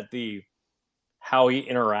that how he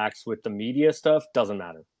interacts with the media stuff doesn't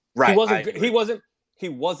matter. Right. He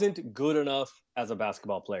wasn't good enough as a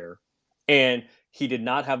basketball player, and he did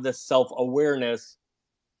not have the self-awareness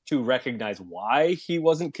to recognize why he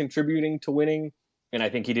wasn't contributing to winning. And I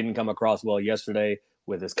think he didn't come across well yesterday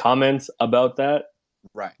with his comments about that.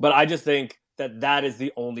 Right. But I just think that is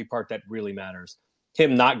the only part that really matters.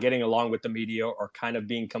 Him not getting along with the media, or kind of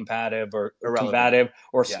being combative or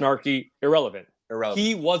snarky, irrelevant.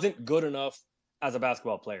 He wasn't good enough as a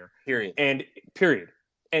basketball player. Period. And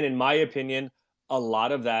in my opinion, a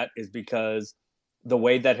lot of that is because the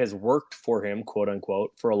way that has worked for him, quote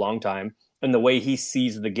unquote, for a long time, and the way he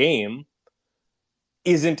sees the game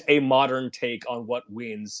isn't a modern take on what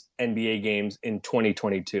wins NBA games in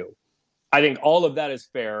 2022. I think all of that is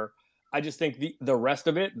fair. I just think the rest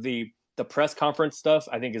of it, the press conference stuff,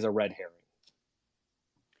 I think is a red herring.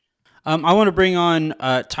 I want to bring on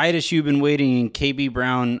Titus. You've been waiting, and KB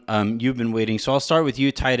Brown, you've been waiting. So I'll start with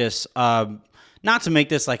you, Titus. Not to make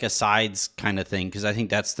this like a sides kind of thing, because I think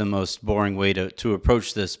that's the most boring way to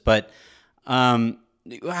approach this. But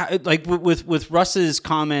like with Russ's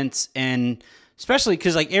comments, and especially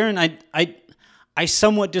because like Aaron, I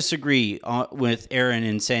somewhat disagree with Aaron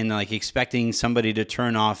in saying that like expecting somebody to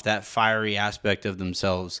turn off that fiery aspect of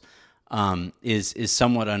themselves is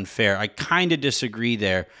somewhat unfair. I kind of disagree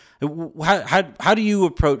there. How do you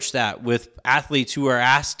approach that with athletes who are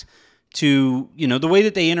asked to, the way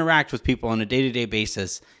that they interact with people on a day-to-day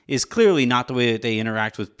basis is clearly not the way that they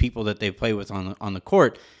interact with people that they play with on the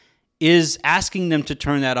court? Is asking them to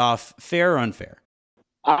turn that off fair or unfair?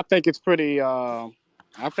 I think it's fair.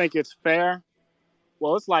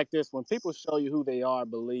 Well, it's like this. When people show you who they are,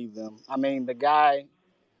 believe them. I mean, the guy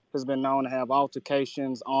has been known to have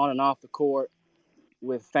altercations on and off the court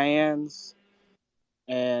with fans,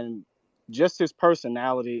 and just his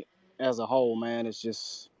personality as a whole, man, it's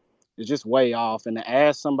just way off. And to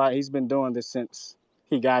ask somebody, he's been doing this since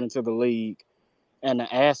he got into the league, and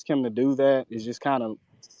to ask him to do that is just kind of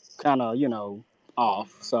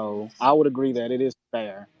off. So I would agree that it is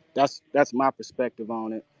fair. That's my perspective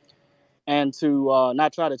on it. And to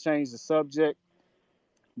not try to change the subject,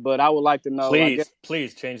 but I would like to know.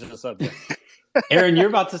 Please change the subject. Aaron, you're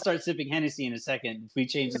about to start sipping Hennessy in a second if we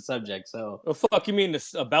change the subject. So, the fuck you mean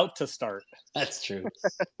this about to start? That's true.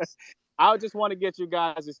 I just want to get you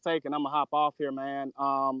guys' take, and I'm gonna hop off here, man.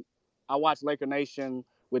 I watched Laker Nation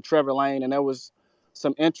with Trevor Lane, and there was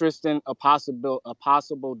some interest in a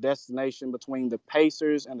possible destination between the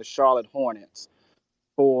Pacers and the Charlotte Hornets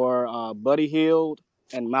for Buddy Hield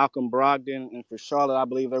and Malcolm Brogdon, and for Charlotte, I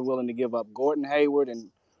believe they're willing to give up Gordon Hayward and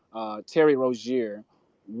Terry Rozier.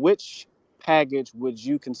 Which package would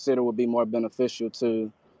you consider would be more beneficial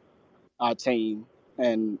to our team?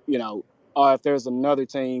 And, or if there's another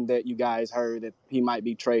team that you guys heard that he might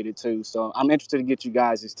be traded to. So I'm interested to get you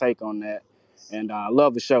guys' take on that. And I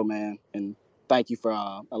love the show, man. And thank you for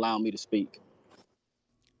allowing me to speak.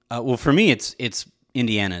 Well, for me, it's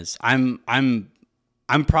Indiana's. I'm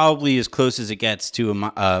probably as close as it gets to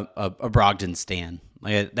a Brogdon stan.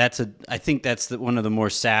 Like I think that's one of the more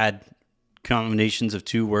sad combinations of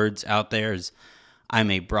two words out there is I'm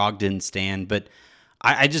a Brogdon stan. But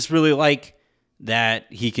I just really like that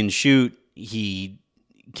he can shoot. He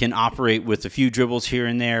can operate with a few dribbles here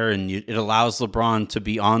and there, and it allows LeBron to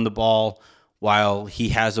be on the ball while he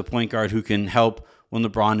has a point guard who can help when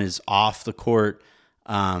LeBron is off the court.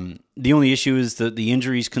 The only issue is the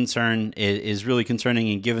injuries concern is really concerning,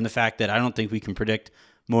 and given the fact that I don't think we can predict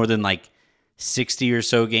more than like 60 or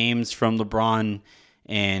so games from LeBron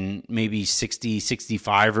and maybe 60,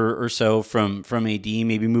 65 or so from AD,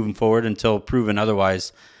 maybe moving forward until proven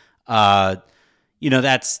otherwise.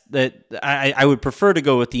 That's that. I would prefer to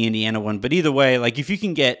go with the Indiana one, but either way, like if you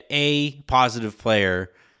can get a positive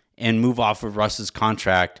player and move off of Russ's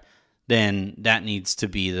contract, then that needs to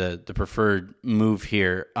be the preferred move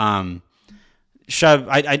here.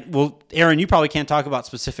 Shub, well, Aaron, you probably can't talk about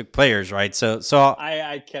specific players, right? So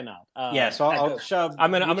I cannot. So I'll shove.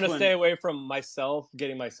 I'm gonna stay away from myself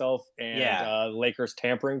getting myself and Lakers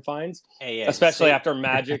tampering fines, especially after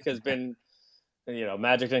Magic has been,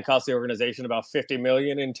 Magic didn't cost the organization about $50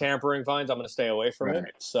 million in tampering fines. I'm gonna stay away from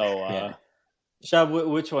it. So, Shub,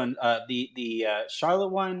 which one? The Charlotte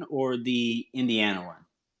one or the Indiana one?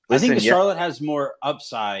 Listen, I think Charlotte has more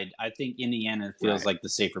upside. I think Indiana feels like the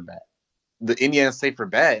safer bet. The Indiana safer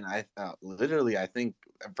bet, and I think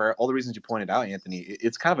for all the reasons you pointed out, Anthony,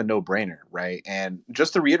 it's kind of a no-brainer, right? And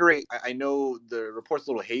just to reiterate, I know the report's a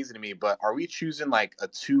little hazy to me, but are we choosing like a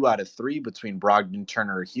 2 out of 3 between Brogdon,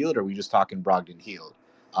 Turner, or Hield, or are we just talking Brogdon, Hield?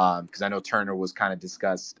 Because I know Turner was kind of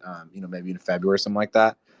discussed, maybe in February or something like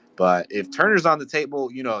that. But if Turner's on the table,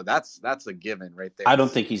 that's a given right there. I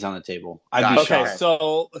don't think he's on the table. I'd be shocked.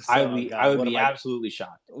 So I would be absolutely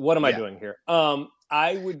shocked. What am I doing here?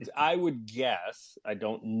 I would guess, I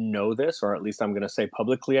don't know this, or at least I'm going to say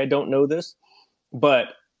publicly I don't know this,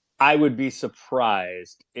 but I would be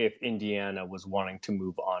surprised if Indiana was wanting to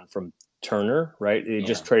move on from Turner, right? They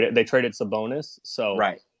traded Sabonis, so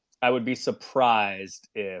right. I would be surprised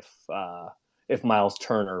if Miles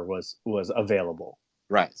Turner was available.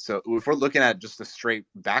 Right. So if we're looking at just a straight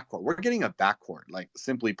backcourt, we're getting a backcourt, like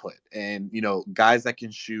simply put, and guys that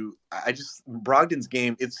can shoot. Brogdon's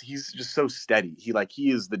game, he's just so steady.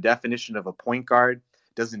 He is the definition of a point guard.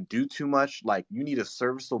 Doesn't do too much. Like, you need a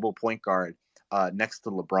serviceable point guard next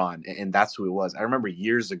to LeBron, and that's who it was. I remember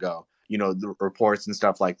years ago, the reports and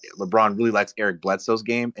stuff like LeBron really likes Eric Bledsoe's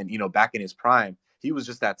game, and back in his prime, he was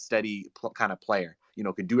just that steady kind of player.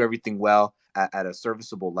 Could do everything well at a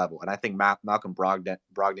serviceable level. And I think Malcolm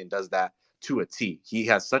Brogdon does that to a T. He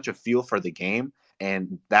has such a feel for the game,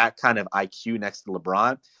 and that kind of IQ next to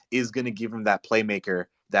LeBron is going to give him that playmaker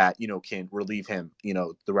that, can relieve him,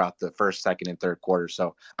 throughout the first, second, and third quarter.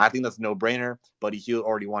 So I think that's a no-brainer. Buddy Hield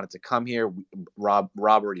already wanted to come here. Rob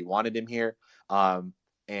already wanted him here. And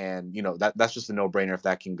that's just a no-brainer if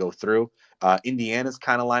that can go through. Indiana's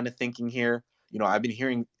kind of line of thinking here. I've been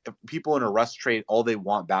hearing people in a Russ trade, all they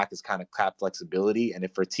want back is kind of cap flexibility. And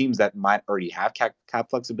if for teams that might already have cap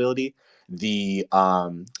flexibility, the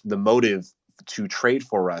motive to trade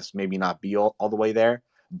for Russ maybe not be all the way there.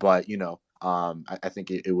 But, I think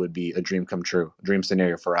it would be a dream come true, a dream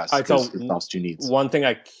scenario for us. All right, so it's also two needs. One thing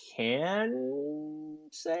I can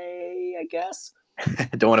say, I guess.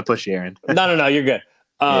 Don't want to push you, Aaron. No, you're good.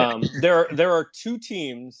 There are two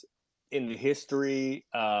teams in the history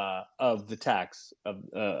of the tax.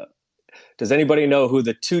 Does anybody know who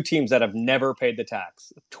the two teams that have never paid the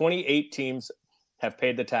tax? 28 teams have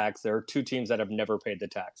paid the tax. There are two teams that have never paid the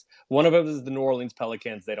tax. One of them is the New Orleans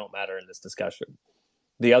Pelicans. They don't matter in this discussion.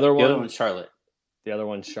 The other one's Charlotte. The other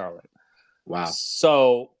one's Charlotte. Wow.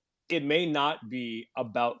 So it may not be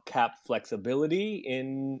about cap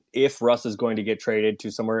flexibility if Russ is going to get traded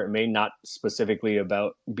to somewhere. It may not specifically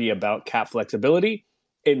be about cap flexibility.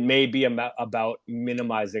 It may be about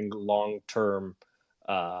minimizing long-term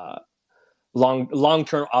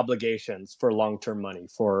obligations for long-term money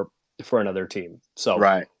for another team. So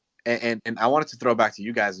right. And I wanted to throw back to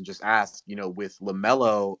you guys and just ask, with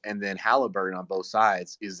LaMelo and then Halliburton on both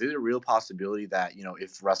sides, is it a real possibility that,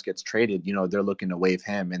 if Russ gets traded, they're looking to waive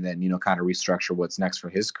him and then, kind of restructure what's next for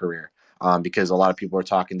his career? Because a lot of people are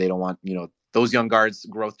talking, they don't want, those young guards'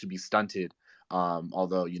 growth to be stunted.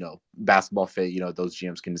 Although, basketball fit, those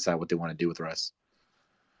GMs can decide what they want to do with Russ.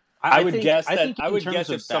 I would guess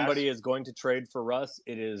if somebody is going to trade for Russ,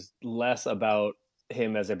 it is less about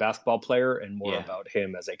him as a basketball player and more about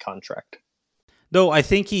him as a contract. Though I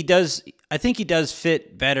think he does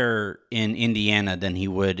fit better in Indiana than he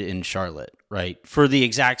would in Charlotte, right? For the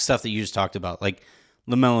exact stuff that you just talked about. Like,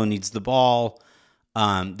 LaMelo needs the ball.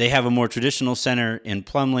 They have a more traditional center in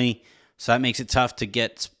Plumlee, so that makes it tough to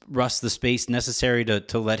get Russ the space necessary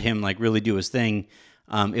to let him really do his thing,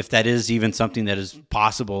 if that is even something that is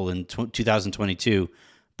possible in 2022.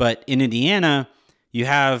 But in Indiana, you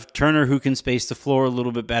have Turner who can space the floor a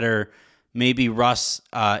little bit better. Maybe Russ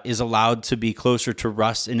is allowed to be closer to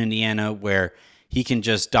Russ in Indiana, where he can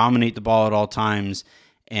just dominate the ball at all times,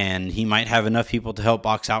 and he might have enough people to help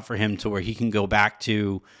box out for him to where he can go back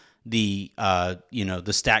to the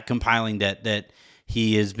the stat compiling that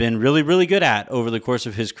he has been really, really good at over the course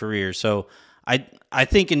of his career. So I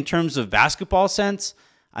think in terms of basketball sense,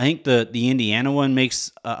 I think the Indiana one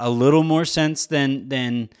makes a little more sense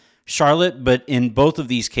than Charlotte. But in both of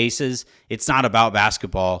these cases, it's not about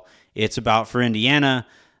basketball. It's about, for Indiana,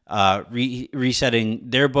 resetting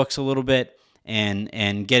their books a little bit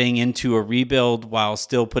and getting into a rebuild while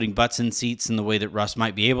still putting butts in seats in the way that Russ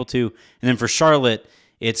might be able to. And then for Charlotte,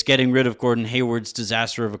 it's getting rid of Gordon Hayward's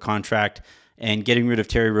disaster of a contract and getting rid of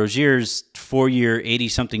Terry Rozier's 4-year,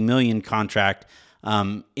 80-something million contract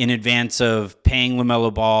in advance of paying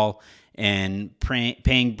LaMelo Ball and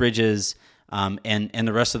paying Bridges and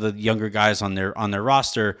the rest of the younger guys on their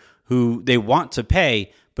roster who they want to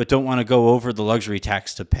pay but don't want to go over the luxury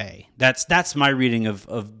tax to pay. That's my reading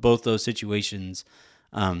of both those situations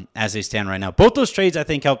as they stand right now. Both those trades, I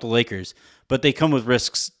think, help the Lakers, but they come with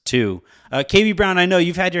risks too. KB Brown, I know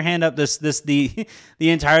you've had your hand up the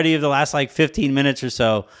entirety of the last 15 minutes or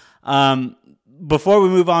so. Before we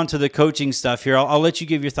move on to the coaching stuff here, I'll let you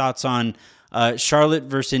give your thoughts on Charlotte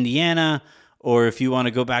versus Indiana, or if you want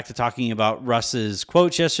to go back to talking about Russ's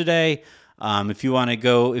quotes yesterday. If you want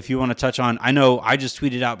to touch on, I know I just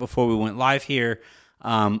tweeted out before we went live here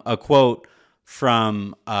a quote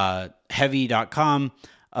from heavy.com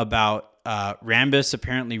about Rambis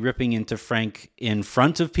apparently ripping into Frank in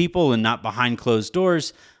front of people and not behind closed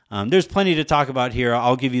doors. There's plenty to talk about here.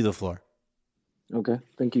 I'll give you the floor. Okay.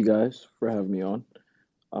 Thank you guys for having me on.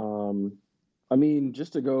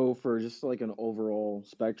 Just to go for just an overall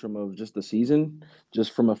spectrum of just the season,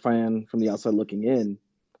 just from a fan from the outside looking in,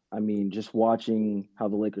 just watching how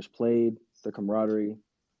the Lakers played, their camaraderie,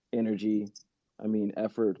 energy,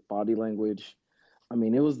 effort, body language.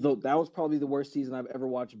 That was probably the worst season I've ever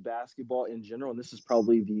watched basketball in general. And this is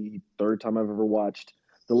probably the third time I've ever watched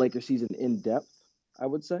the Lakers season in depth, I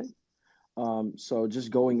would say. So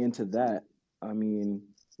just going into that,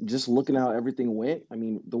 just looking at how everything went.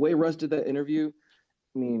 The way Russ did that interview,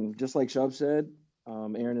 just like Shub said,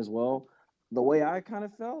 Aaron as well, the way I kind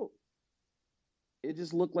of felt, it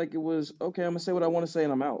just looked like it was, okay, I'm going to say what I want to say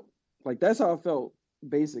and I'm out. That's how I felt,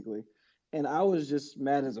 basically. And I was just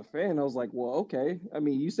mad as a fan. I was like, well, okay.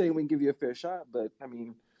 You say we can give you a fair shot, but,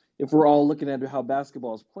 if we're all looking at how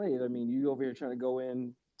basketball is played, you over here trying to go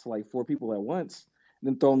in to 4 people at once, and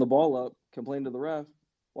then throwing the ball up, complain to the ref,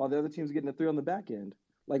 while the other team's getting a 3 on the back end.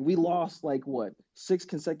 We lost, 6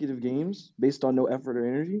 consecutive games based on no effort or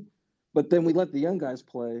energy. But then we let the young guys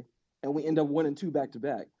play, and we end up winning 2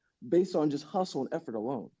 back-to-back based on just hustle and effort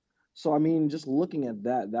alone. So, just looking at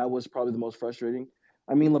that was probably the most frustrating.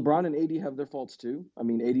 LeBron and AD have their faults too.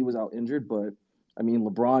 AD was out injured, but,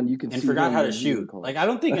 LeBron, you can see. And forgot how to shoot. I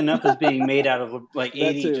don't think enough is being made out of,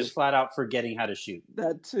 AD just flat out forgetting how to shoot.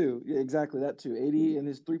 That too. Yeah, exactly, that too. AD and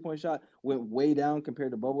his three-point shot went way down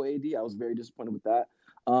compared to bubble AD. I was very disappointed with that.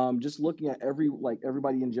 Just looking at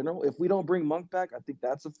everybody in general, if we don't bring Monk back, I think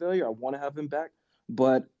that's a failure. I want to have him back.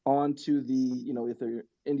 But on to the, if they're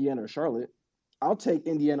Indiana or Charlotte, I'll take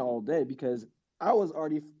Indiana all day because I was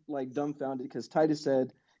already dumbfounded because Titus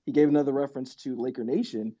said he gave another reference to Laker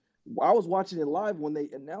Nation. I was watching it live when they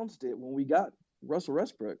announced it when we got Russell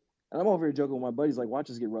Westbrook. And I'm over here joking with my buddies watch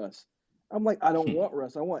us get Russ. I'm like, I don't want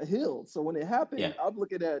Russ. I want Hill. So when it happened, I'm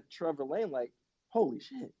looking at Trevor Lane holy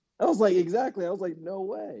shit. I was exactly. I was no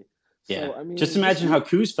way. Yeah. So, just imagine how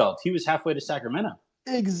Kuz felt. He was halfway to Sacramento.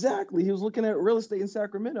 Exactly. He was looking at real estate in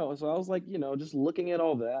Sacramento. So I was just looking at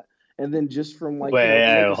all that. And then just from hold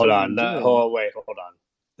on. Hold on.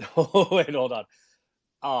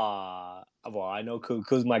 Well, I know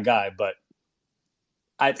Kuz's my guy, but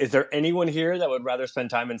is there anyone here that would rather spend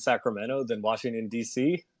time in Sacramento than Washington,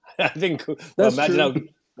 D.C.? I think that's imagine true. how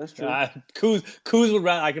That's true. Kuz would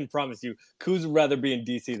rather. I can promise you, Kuz would rather be in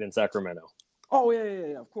D.C. than Sacramento. Oh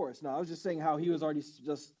yeah. Of course. No, I was just saying how he was already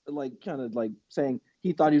just saying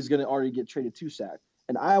he thought he was going to already get traded to Sac,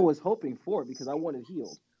 and I was hoping for it because I wanted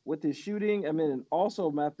Hield with his shooting. And also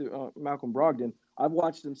Malcolm Brogdon. I've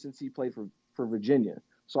watched him since he played for Virginia,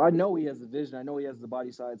 so I know he has the vision. I know he has the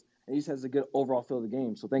body size, and he just has a good overall feel of the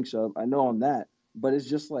game. So thanks, Shub. I know on that, but it's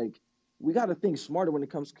just we got to think smarter when it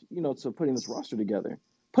comes, to putting this roster together.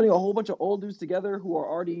 Putting a whole bunch of old dudes together who are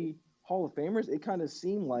already Hall of Famers, it kind of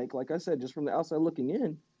seemed like I said, just from the outside looking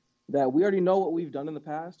in, that we already know what we've done in the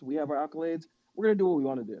past. We have our accolades. We're going to do what we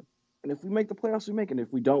want to do. And if we make the playoffs, we make it. And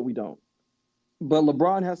if we don't, we don't. But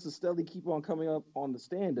LeBron has to steadily keep on coming up on the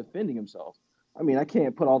stand defending himself. I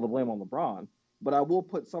can't put all the blame on LeBron, but I will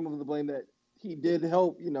put some of the blame that he did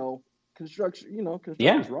help, construct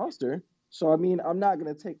his roster. So, I'm not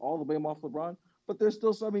going to take all the blame off LeBron, but there's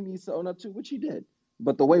still something he needs to own up to, which he did.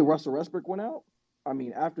 But the way Russell Westbrook went out,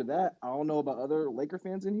 after that, I don't know about other Laker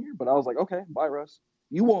fans in here, but I was like, okay, bye, Russ.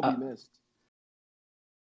 You won't be missed.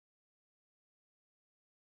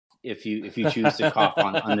 If you choose to cough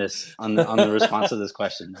on this on the response to this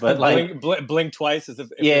question, but blink twice as if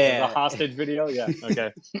this is a hostage video. Yeah.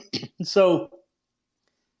 Okay. So,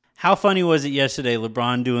 how funny was it yesterday?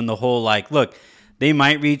 LeBron doing the whole look. They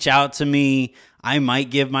might reach out to me. I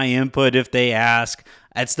might give my input if they ask.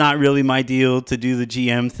 It's not really my deal to do the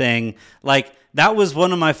GM thing. Like, that was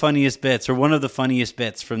one of my funniest bits, or one of the funniest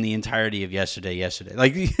bits from the entirety of yesterday.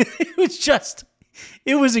 Like,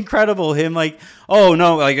 it was incredible. Him like, oh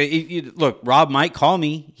no, like, look, Rob might call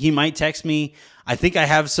me. He might text me. I think I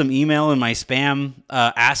have some email in my spam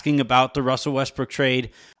asking about the Russell Westbrook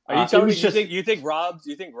trade. Are you telling me you think Rob's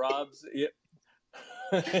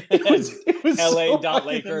it was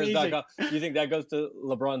LA.Lakers.com. You think that goes to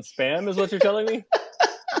LeBron's spam? Is what you're telling me?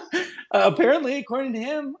 Apparently, according to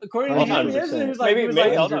him, it was like,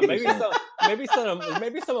 maybe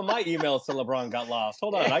some of my emails to LeBron got lost.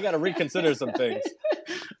 Hold on, I got to reconsider some things.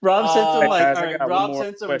 Rob sent some guys, all right, got Rob one more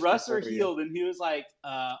sent some question Russ or for you. healed, and he was like,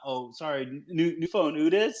 oh, sorry, new phone, who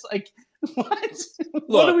this? Like, what? Look,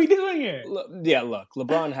 what are we doing here? Look,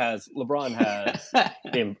 LeBron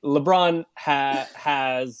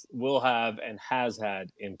will have, and has had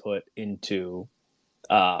input into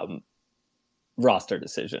roster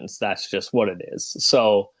decisions. That's just what it is.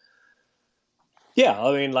 So, yeah,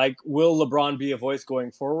 I mean, like, will LeBron be a voice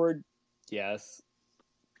going forward? Yes.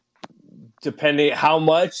 Depending how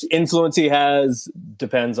much influence he has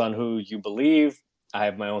depends on who you believe. I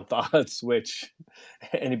have my own thoughts, which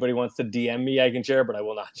anybody wants to DM me, I can share, but I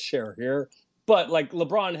will not share here. But like,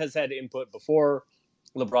 LeBron has had input before.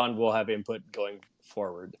 LeBron will have input going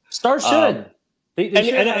forward. Stars should.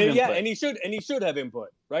 And he should have input,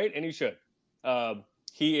 right? And he should.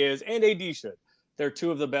 He is, and AD should. They're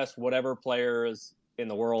two of the best whatever players in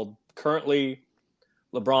the world currently.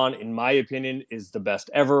 LeBron, in my opinion, is the best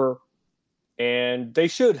ever. And they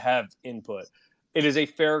should have input. It is a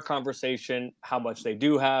fair conversation how much they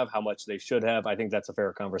do have, how much they should have. I think that's a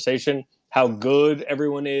fair conversation. How good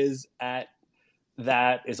everyone is at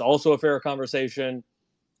that is also a fair conversation.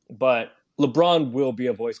 But LeBron will be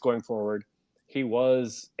a voice going forward. He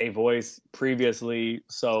was a voice previously.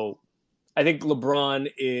 So I think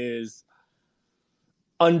LeBron is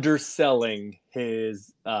underselling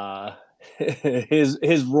his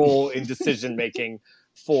his role in decision making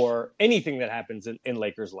for anything that happens in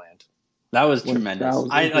Lakers land. That was tremendous.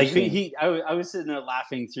 I was sitting there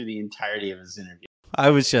laughing through the entirety of his interview.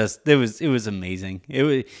 It was amazing.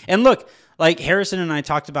 And look, like, Harrison and I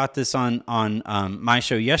talked about this on my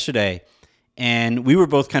show yesterday, and we were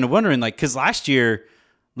both kind of wondering, like, because last year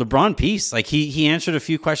LeBron Peace, like, he answered a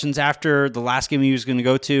few questions after the last game he was going to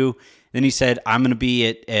go to. Then he said, I'm going to be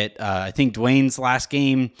at I think Dwayne's last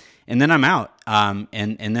game, and then I'm out. And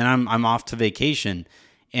then I'm off to vacation.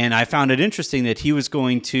 And I found it interesting that he was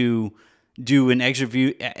going to do an exit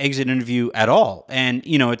interview at all. And,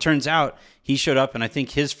 you know, it turns out he showed up, and I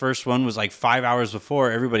think his first one was like 5 hours before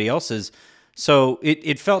everybody else's. So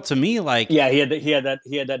it felt to me like, yeah, he had that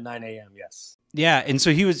 9 a.m. Yes. Yeah. And so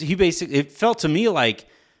it felt to me like,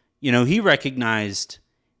 you know, he recognized,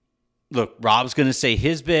 look, Rob's going to say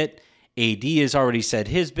his bit. AD has already said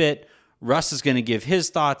his bit. Russ is going to give his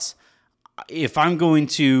thoughts. If I'm going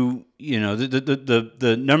to, you know,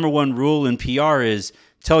 the number one rule in PR is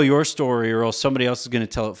tell your story, or else somebody else is going to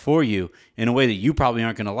tell it for you in a way that you probably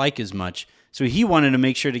aren't going to like as much. So he wanted to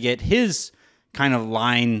make sure to get his kind of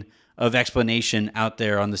line of explanation out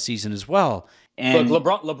there on the season as well. And look,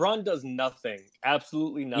 LeBron does nothing,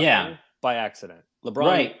 absolutely nothing, by accident.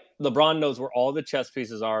 LeBron knows where all the chess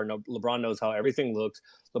pieces are. LeBron knows how everything looks.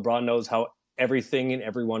 LeBron knows how everything and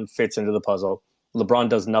everyone fits into the puzzle. LeBron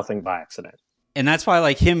does nothing by accident. And that's why,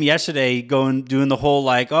 like, him yesterday doing the whole,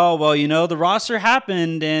 like, oh, well, you know, the roster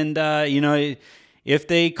happened, and you know, if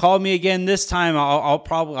they call me again this time,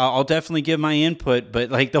 I'll definitely give my input. But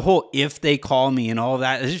like, the whole if they call me and all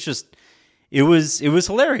that, it's just, it was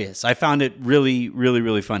hilarious. I found it really, really,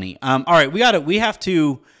 really funny. All right, we have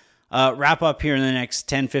to wrap up here in the next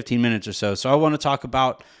 10, 15 minutes or so. So I want to talk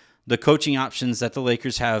about the coaching options that the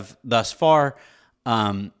Lakers have thus far.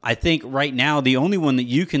 I think right now the only one that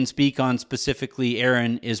you can speak on specifically,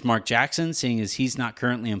 Aaron, is Mark Jackson, seeing as he's not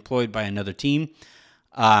currently employed by another team.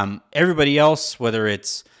 Everybody else, whether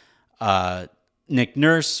it's Nick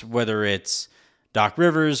Nurse, whether it's Doc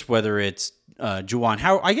Rivers, whether it's Juwan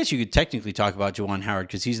Howard. I guess you could technically talk about Juwan Howard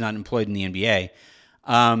because he's not employed in the NBA.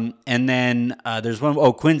 And then there's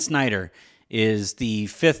Quinn Snyder is the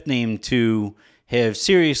fifth name to have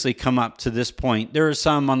seriously come up to this point. There are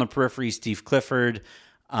some on the periphery, Steve Clifford.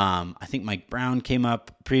 I think Mike Brown came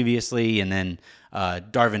up previously, and then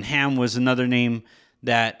Darvin Ham was another name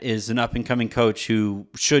that is an up-and-coming coach who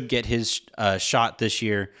should get his shot this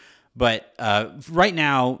year. But right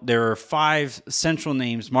now, there are 5 central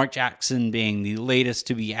names, Mark Jackson being the latest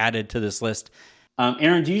to be added to this list.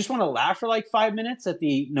 Aaron, do you just want to laugh for like 5 minutes at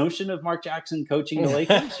the notion of Mark Jackson coaching the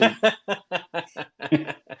Lakers?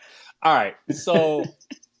 All right. So,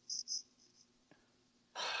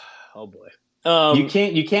 oh boy.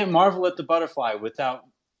 You can't marvel at the butterfly without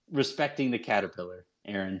respecting the caterpillar,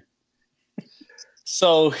 Aaron.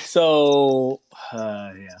 Yeah.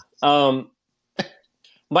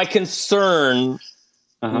 My concern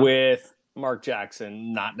with Mark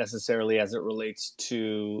Jackson, not necessarily as it relates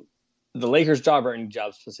to the Lakers job or any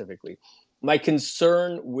job specifically. My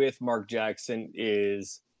concern with Mark Jackson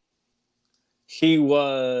is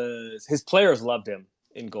his players loved him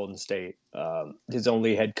in Golden State, his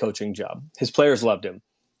only head coaching job. His players loved him.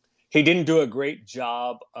 He didn't do a great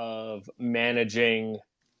job of managing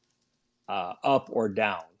up or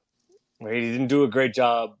down. He didn't do a great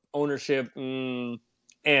job. Ownership. And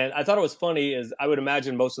I thought it was funny is I would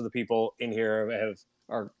imagine most of the people in here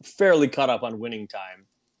are fairly caught up on Winning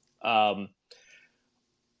Time.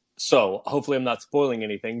 So hopefully I'm not spoiling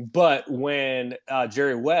anything. But when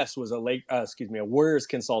Jerry West was a Warriors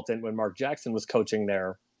consultant when Mark Jackson was coaching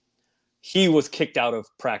there, he was kicked out of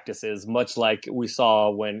practices, much like we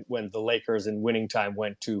saw when the Lakers in Winning Time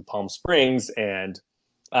went to Palm Springs and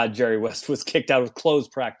Jerry West was kicked out of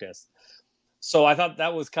closed practice. So I thought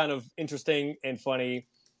that was kind of interesting and funny.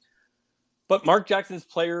 But Mark Jackson's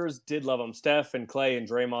players did love him. Steph and Clay and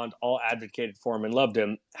Draymond all advocated for him and loved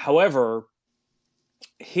him. However,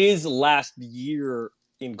 his last year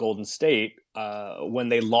in Golden State, when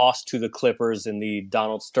they lost to the Clippers in the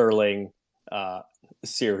Donald Sterling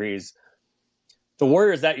series, the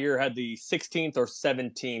Warriors that year had the 16th or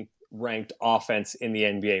 17th ranked offense in the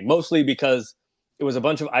NBA, mostly because it was a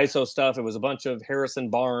bunch of ISO stuff. It was a bunch of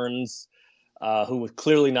Harrison Barnes, who was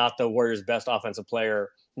clearly not the Warriors' best offensive player,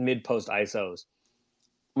 mid-post ISOs.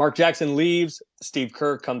 Mark Jackson leaves. Steve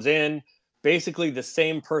Kerr comes in. Basically the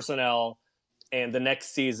same personnel. And the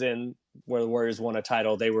next season, where the Warriors won a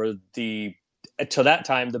title, they were to that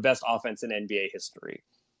time, the best offense in NBA history.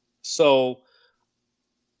 So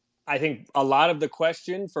I think a lot of the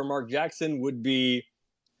question for Mark Jackson would be,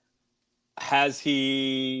 has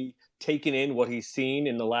he taken in what he's seen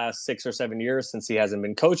in the last 6 or 7 years since he hasn't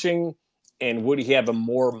been coaching? And would he have a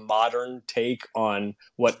more modern take on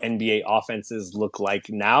what NBA offenses look like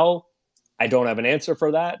now? I don't have an answer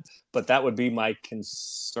for that, but that would be my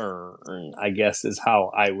concern, I guess, is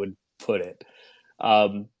how I would put it.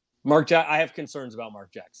 I have concerns about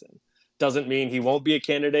Mark Jackson. Doesn't mean he won't be a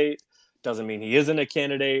candidate. Doesn't mean he isn't a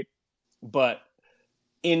candidate. But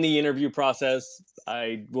in the interview process,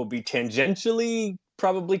 I will be tangentially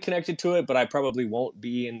probably connected to it, but I probably won't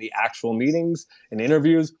be in the actual meetings and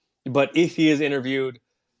interviews. But if he is interviewed,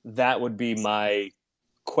 that would be my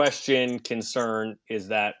concern, is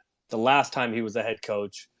that the last time he was a head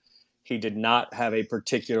coach, he did not have a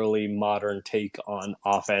particularly modern take on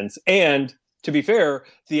offense. And to be fair,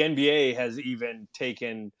 the NBA has even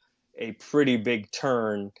taken a pretty big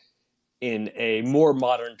turn in a more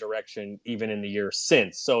modern direction, even in the years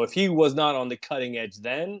since. So if he was not on the cutting edge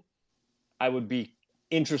then, I would be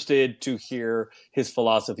interested to hear his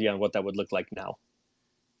philosophy on what that would look like now.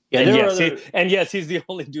 Yeah, yes, he's the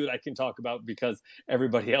only dude I can talk about because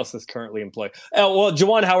everybody else is currently employed. Well,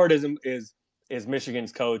 Juwan Howard is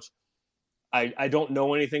Michigan's coach. I don't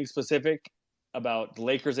know anything specific about the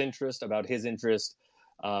Lakers' interest, about his interest.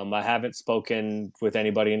 I haven't spoken with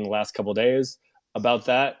anybody in the last couple of days about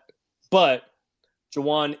that. But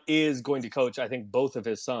Juwan is going to coach, I think, both of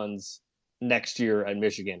his sons next year at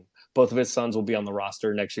Michigan. Both of his sons will be on the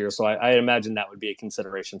roster next year, so I imagine that would be a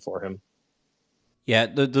consideration for him. Yeah,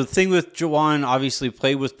 the thing with Juwan, obviously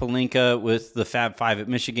played with Pelinka with the Fab Five at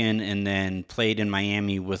Michigan, and then played in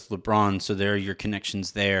Miami with LeBron. So there are your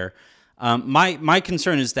connections there. My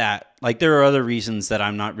concern is that, like, there are other reasons that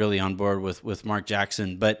I'm not really on board with Mark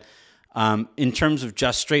Jackson, but in terms of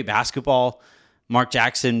just straight basketball, Mark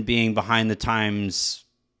Jackson being behind the times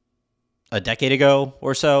a decade ago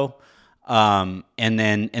or so, and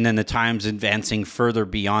then the times advancing further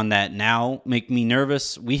beyond that now make me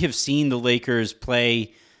nervous. We have seen the Lakers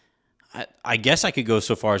play, I guess I could go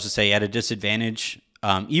so far as to say, at a disadvantage,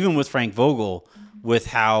 even with Frank Vogel, with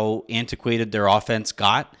how antiquated their offense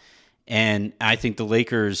got. And I think the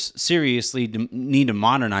Lakers seriously need to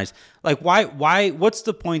modernize. Like, what's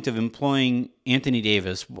the point of employing Anthony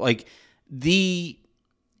Davis? Like,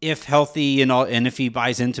 if healthy and if he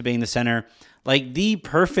buys into being the center, like the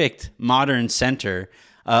perfect modern center,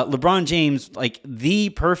 LeBron James, like the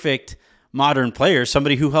perfect modern player,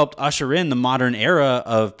 somebody who helped usher in the modern era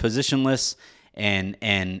of positionless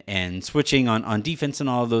and switching on defense and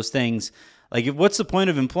all of those things. Like, what's the point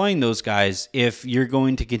of employing those guys if you're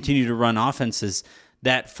going to continue to run offenses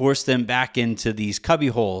that forced them back into these cubby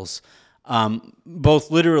holes,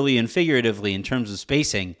 both literally and figuratively in terms of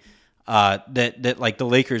spacing, that like the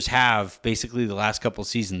Lakers have basically the last couple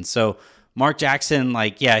seasons. So Mark Jackson,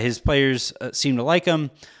 his players seem to like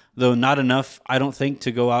him, though not enough, I don't think,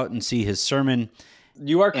 to go out and see his sermon.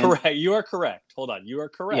 You are correct. You are correct. Hold on. You are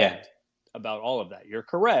correct about all of that. You're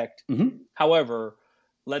correct. Mm-hmm. However,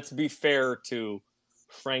 let's be fair to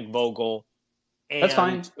Frank Vogel and That's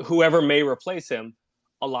fine. whoever may replace him.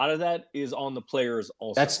 A lot of that is on the players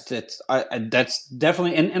also. That's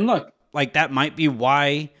definitely and look, like that might be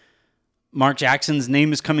why Mark Jackson's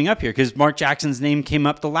name is coming up here, because Mark Jackson's name came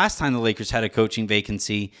up the last time the Lakers had a coaching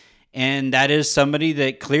vacancy, and that is somebody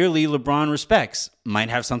that clearly LeBron respects. Might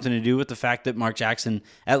have something to do with the fact that Mark Jackson,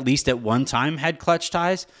 at least at one time, had clutch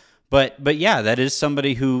ties. But yeah, that is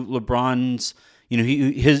somebody who LeBron's,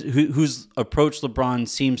 whose approach LeBron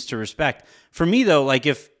seems to respect. For me, though, like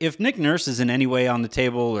if Nick Nurse is in any way on the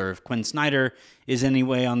table, or if Quinn Snyder is in any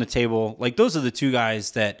way on the table, like those are the two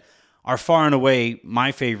guys that are far and away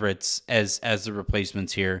my favorites as the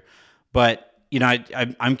replacements here. But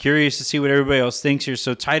I'm curious to see what everybody else thinks here.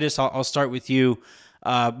 So Titus, I'll start with you.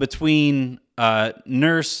 Between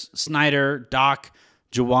Nurse, Snyder, Doc,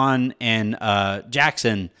 Juwan, and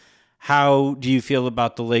Jackson, how do you feel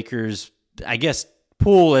about the Lakers, I guess,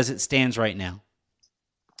 pool as it stands right now?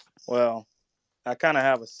 Well, I kind of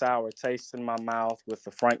have a sour taste in my mouth with the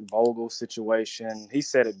Frank Vogel situation. He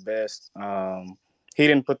said it best. He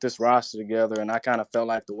didn't put this roster together, and I kind of felt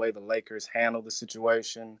like the way the Lakers handled the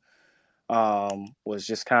situation was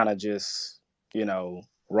just kind of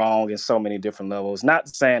wrong in so many different levels. Not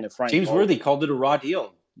saying that Frank James Vogel, Worthy called it a raw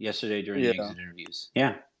deal yesterday during the exit interviews.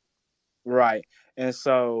 Yeah. Right. And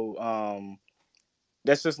so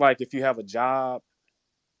that's just like if you have a job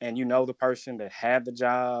and you know the person that had the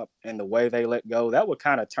job and the way they let go, that would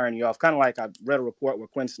kind of turn you off. Kind of like I read a report where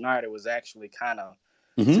Quinn Snyder was actually kind of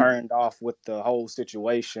turned off with the whole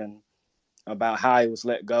situation about how he was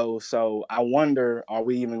let go. So I wonder, are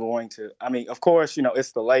we even going to, I mean, of course,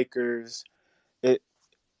 it's the Lakers.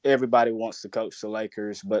 Everybody wants to coach the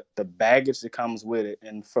Lakers, but the baggage that comes with it,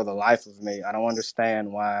 and for the life of me, I don't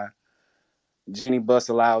understand why Jeannie Buss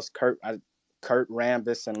allows Kurt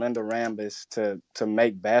Rambis and Linda Rambis to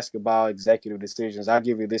make basketball executive decisions. I'll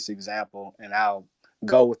give you this example, and I'll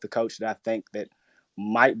go with the coach that I think that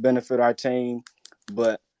might benefit our team,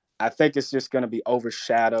 but I think it's just going to be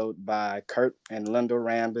overshadowed by Kurt and Linda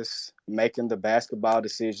Rambis making the basketball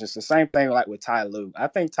decisions. The same thing like with Ty Lue. I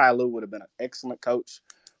think Ty Lue would have been an excellent coach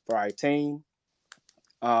for our team.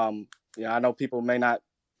 I know people may not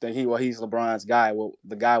think he's LeBron's guy. Well,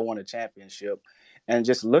 the guy won a championship. And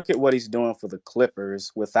just look at what he's doing for the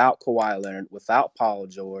Clippers without Kawhi Leonard, without Paul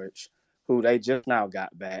George, who they just now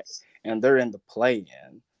got back, and they're in the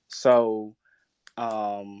play-in. So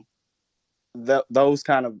those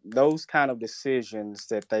kind of decisions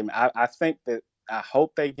that I think that I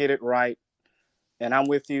hope they get it right. And I'm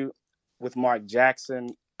with you with Mark Jackson.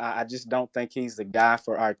 I just don't think he's the guy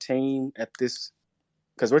for our team at this,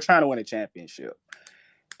 because we're trying to win a championship.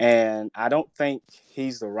 And I don't think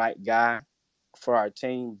he's the right guy for our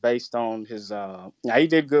team based on his now he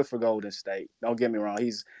did good for Golden State. Don't get me wrong.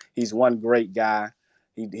 He's one great guy.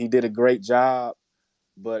 He did a great job,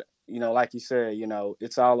 but like you said,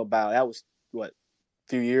 it's all about, that was a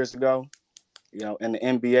few years ago, and the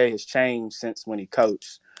NBA has changed since when he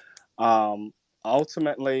coached.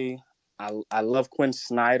 Ultimately, I love Quinn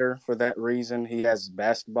Snyder for that reason. He has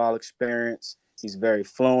basketball experience. He's very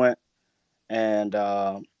fluent, and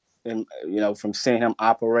from seeing him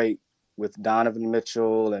operate with Donovan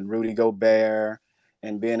Mitchell and Rudy Gobert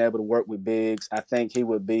and being able to work with bigs, I think he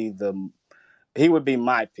would be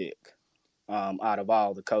my pick out of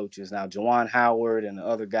all the coaches. Now, Juwan Howard and the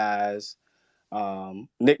other guys,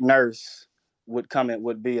 Nick Nurse would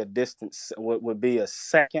be a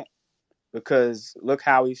second, because look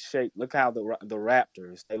how he's shaped. Look how the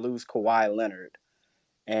Raptors, they lose Kawhi Leonard,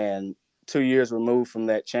 and 2 years removed from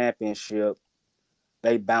that championship,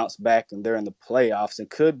 they bounce back and they're in the playoffs and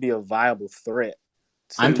could be a viable threat.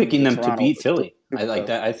 I'm picking them to beat Philly. I like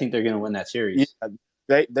that. I think they're going to win that series.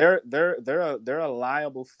 Yeah, they're a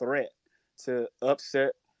liable threat to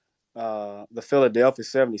upset the Philadelphia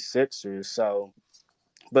 76ers. So,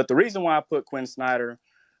 but the reason why I put Quinn Snyder,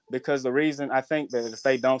 because the reason I think that if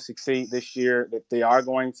they don't succeed this year, that they are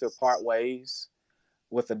going to part ways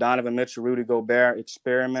with the Donovan Mitchell, Rudy Gobert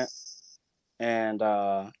experiment. And,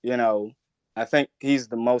 I think he's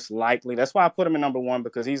the most likely. That's why I put him in number one,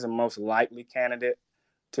 because he's the most likely candidate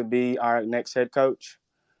to be our next head coach.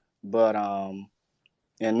 But,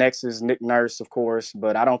 and next is Nick Nurse, of course.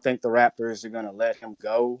 But I don't think the Raptors are going to let him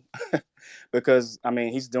go because, I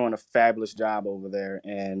mean, he's doing a fabulous job over there,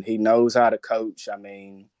 and he knows how to coach. I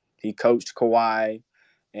mean, he coached Kawhi,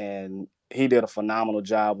 and he did a phenomenal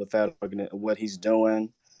job with that, what he's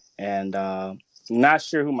doing. And not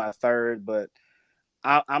sure who my third, but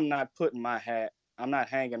I'm not putting my hat. I'm not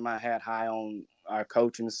hanging my hat high on our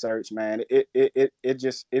coaching search, man.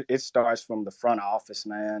 It starts from the front office,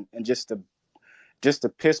 man, and just the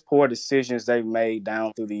piss poor decisions they've made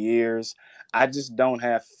down through the years. I just don't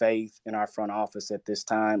have faith in our front office at this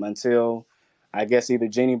time until I guess either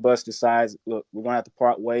Jeannie Buss decides, look, we're gonna have to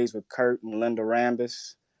part ways with Kurt and Linda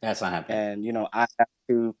Rambis. That's not happening. And I have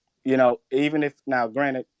to, even if now,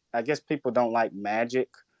 granted, I guess people don't like Magic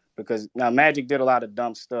because now Magic did a lot of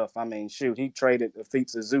dumb stuff. I mean, shoot, he traded the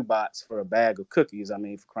Pizza Zubats for a bag of cookies. I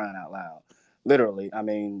mean, for crying out loud, literally. I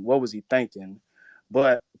mean, what was he thinking?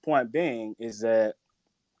 But the point being is that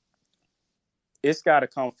it's got to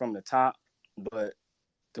come from the top. But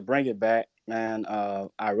to bring it back, man,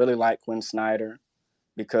 I really like Quinn Snyder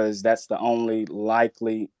because that's the only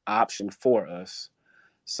likely option for us.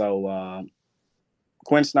 So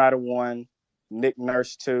Quinn Snyder 1, Nick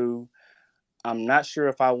Nurse 2. I'm not sure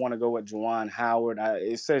if I want to go with Juwan Howard.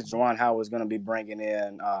 It says Juwan Howard is going to be bringing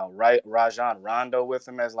in Rajon Rondo with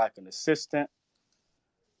him as like an assistant.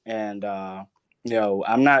 And,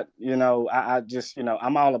 I'm not, I just,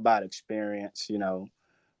 I'm all about experience,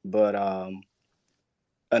 But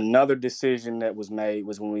another decision that was made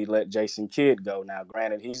was when we let Jason Kidd go. Now,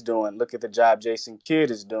 granted, look at the job Jason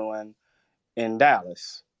Kidd is doing in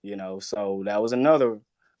Dallas, so that was another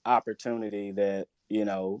opportunity that,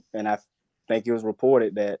 and I think it was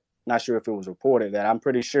reported that, not sure if it was reported that I'm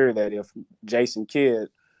pretty sure that if Jason Kidd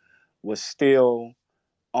was still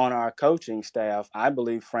on our coaching staff, I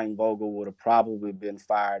believe Frank Vogel would have probably been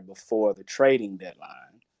fired before the trading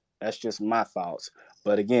deadline. That's just my thoughts.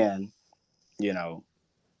 But again,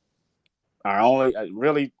 our only,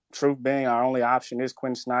 really, truth being, our only option is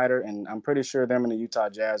Quinn Snyder, and I'm pretty sure them and the Utah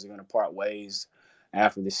Jazz are going to part ways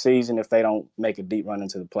after the season if they don't make a deep run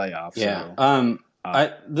into the playoffs. Yeah. So,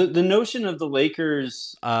 The notion of the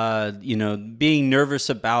Lakers, being nervous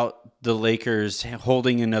about the Lakers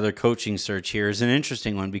holding another coaching search here is an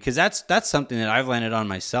interesting one because that's something that I've landed on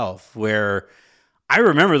myself. Where I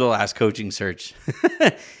remember the last coaching search,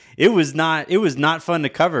 it was not fun to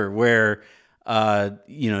cover. Where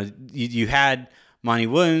you had Monty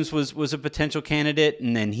Williams was a potential candidate,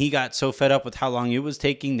 and then he got so fed up with how long it was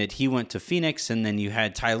taking that he went to Phoenix, and then you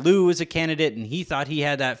had Ty Lue as a candidate, and he thought he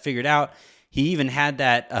had that figured out. He even had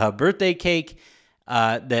that birthday cake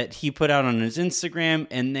that he put out on his Instagram,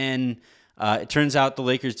 and then it turns out the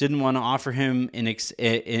Lakers didn't want to offer him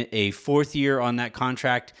a fourth year on that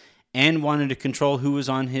contract and wanted to control who was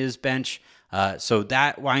on his bench. So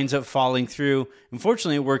that winds up falling through.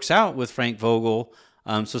 Unfortunately, it works out with Frank Vogel.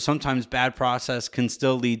 So sometimes bad process can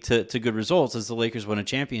still lead to good results as the Lakers win a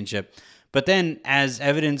championship. But then, as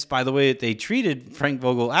evidenced by the way that they treated Frank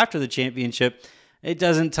Vogel after the championship, it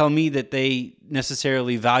doesn't tell me that they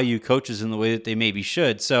necessarily value coaches in the way that they maybe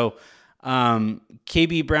should. So,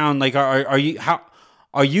 KB Brown, like, are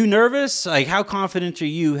you nervous? Like, how confident are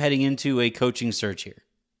you heading into a coaching search here?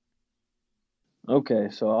 Okay,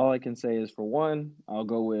 so all I can say is for one, I'll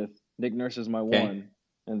go with Nick Nurse as my one,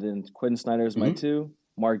 and then Quinn Snyder is my two,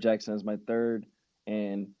 Mark Jackson as my third,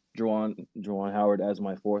 and Juwan Howard as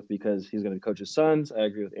my fourth because he's going to coach his sons. I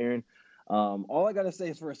agree with Aaron. All I got to say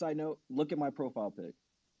is, for a side note, look at my profile pic.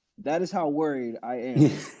 That is how worried I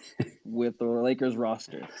am with the Lakers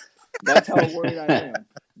roster. That's how worried I am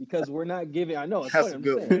because we're not giving – I know, it's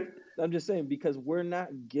funny. I'm just saying because we're not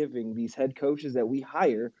giving these head coaches that we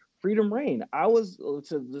hire freedom reign. I was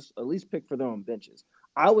to just at least pick for them on benches.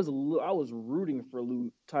 I was rooting for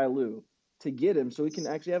Ty Lue to get him so he can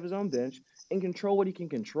actually have his own bench and control what he can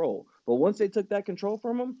control. But once they took that control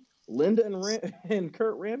from him, Linda and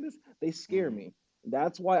Kurt Rambis, they scare me.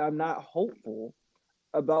 That's why I'm not hopeful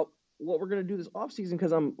about what we're going to do this offseason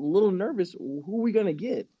because I'm a little nervous. Who are we going to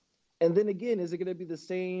get? And then again, is it going to be the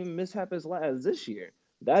same mishap as this year?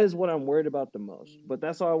 That is what I'm worried about the most. But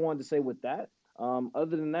that's all I wanted to say with that.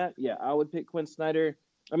 Other than that, yeah, I would pick Quinn Snyder.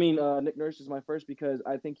 Nick Nurse is my first because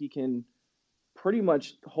I think he can pretty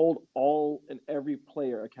much hold all and every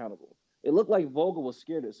player accountable. It looked like Vogel was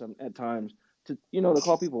scared at times to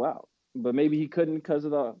call people out, but maybe he couldn't because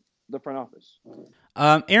of the front office.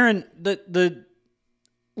 Aaron,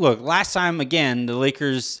 look, last time again the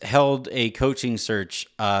Lakers held a coaching search.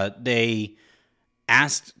 They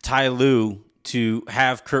asked Ty Lue to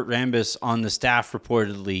have Kurt Rambis on the staff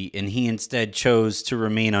reportedly, and he instead chose to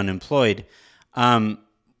remain unemployed.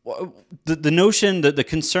 the notion that the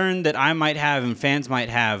concern that I might have and fans might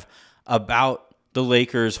have about the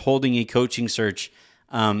Lakers holding a coaching search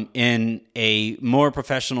in a more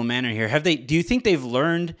professional manner here. Do you think they've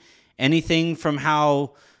learned anything from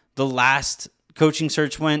how the last coaching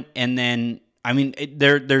search went? And then, I mean,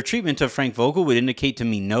 their treatment of Frank Vogel would indicate to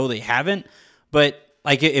me, no, they haven't. But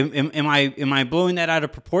like, am I blowing that out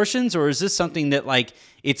of proportions, or is this something that like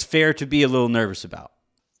it's fair to be a little nervous about?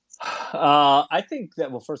 I think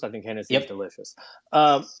that, well, first, I think Hennessy is delicious.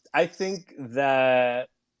 I think that,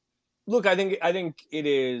 look, I think it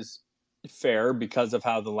is fair because of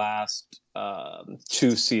how the last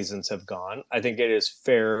 2 seasons have gone. I think it is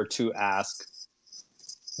fair to ask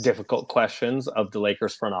difficult questions of the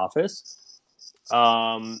Lakers front office.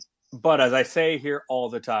 But as I say here all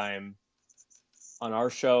the time on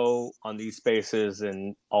our show, on these spaces,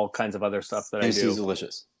 and all kinds of other stuff that Hennessy's I do,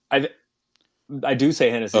 delicious. I do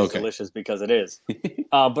say Hennessy is delicious because it is.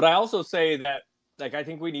 But I also say that, like, I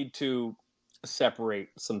think we need to separate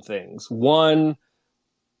some things. One,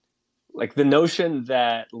 like the notion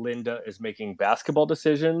that Linda is making basketball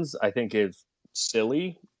decisions, I think is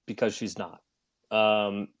silly because she's not.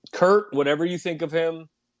 Kurt, whatever you think of him,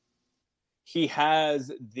 he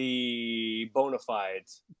has the bona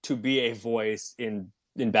fides to be a voice in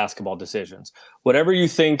basketball decisions. Whatever you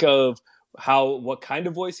think of what kind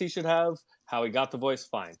of voice he should have, how he got the voice,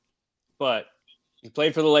 fine. But he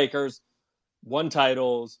played for the Lakers, won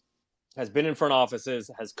titles, has been in front offices,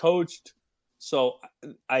 has coached. So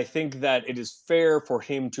I think that it is fair for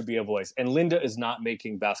him to be a voice. And Linda is not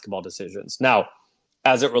making basketball decisions. Now,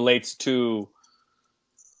 as it relates to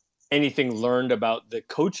anything learned about the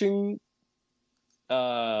coaching,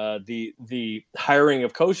 the hiring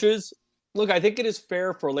of coaches, look, I think it is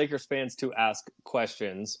fair for Lakers fans to ask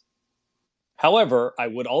questions. However, I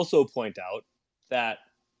would also point out that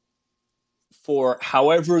for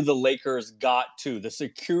however the Lakers got to the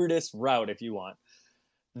circuitous route, if you want,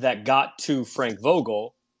 that got to Frank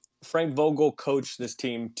Vogel coached this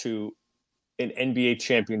team to an NBA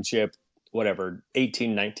championship,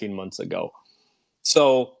 18, 19 months ago.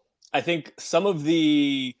 So I think some of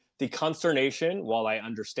the consternation, while I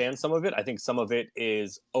understand some of it, I think some of it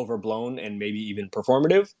is overblown and maybe even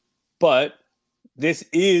performative. But this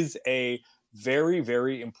is a very,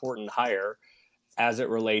 very important hire as it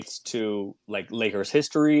relates to like Lakers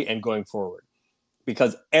history and going forward,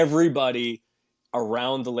 because everybody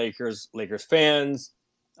around the Lakers fans,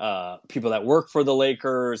 people that work for the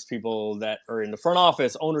Lakers, people that are in the front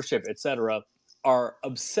office, ownership, etc., are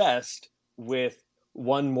obsessed with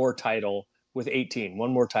one more title with 18,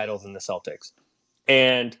 one more title than the Celtics.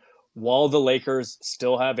 And while the Lakers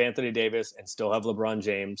still have Anthony Davis and still have LeBron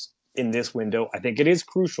James in this window, I think it is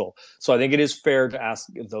crucial. So I think it is fair to ask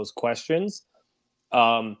those questions.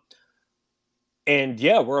 And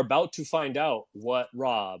yeah, we're about to find out what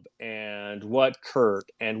Rob and what Kurt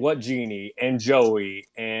and what Jeannie and Joey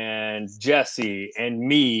and Jesse and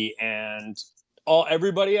me and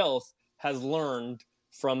everybody else has learned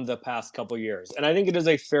from the past couple years. And I think it is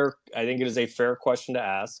a fair question to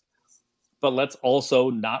ask. But let's also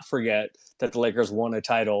not forget that the Lakers won a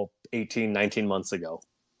title 18, 19 months ago.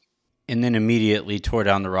 And then immediately tore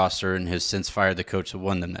down the roster and has since fired the coach that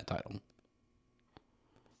won them that title.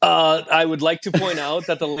 I would like to point out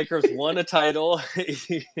that the Lakers won a title.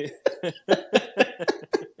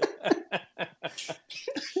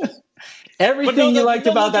 Everything you liked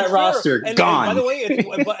about that roster, gone. And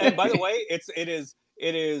by the way,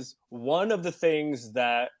 it is one of the things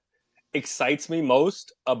that excites me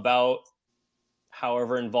most about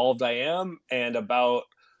however involved I am and about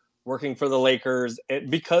working for the Lakers,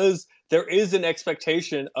 because there is an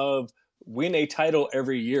expectation of win a title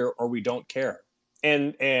every year or we don't care.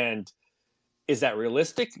 And is that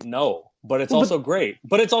realistic? No, but it's also great.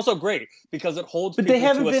 But it's also great because it holds people to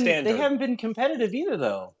a standard. They haven't been competitive either,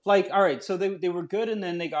 though. Like, all right, so they were good, and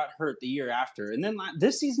then they got hurt the year after, and then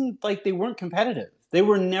this season, like, they weren't competitive. They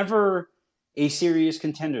were never a serious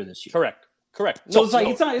contender this year. Correct. So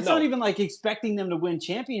it's not even like expecting them to win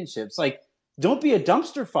championships. Like, don't be a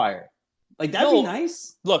dumpster fire. Like, that'd be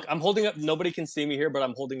nice. Look, I'm holding up. Nobody can see me here, but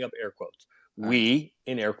I'm holding up air quotes. We,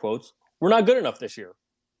 in air quotes, we're not good enough this year.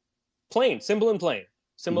 Simple and plain.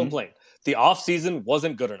 The offseason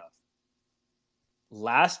wasn't good enough.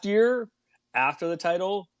 Last year, after the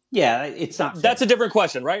title, yeah, it's not fair. That's a different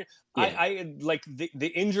question, right? Yeah. I like the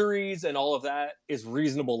injuries and all of that is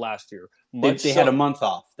reasonable last year. They had a month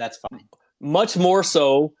off. That's fine. Much more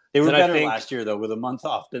so. They were better last year, though, with a month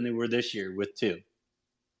off than they were this year with 2.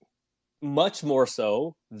 Much more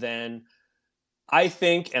so than I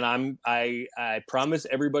think, and I promise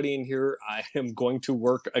everybody in here, I am going to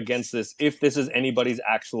work against this if this is anybody's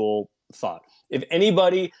actual thought. If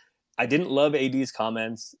anybody, I didn't love AD's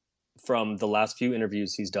comments from the last few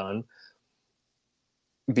interviews he's done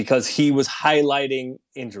because he was highlighting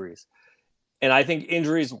injuries. And I think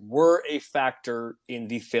injuries were a factor in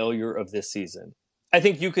the failure of this season. I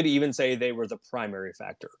think you could even say they were the primary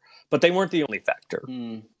factor, but they weren't the only factor.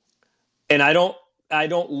 And I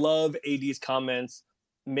don't love AD's comments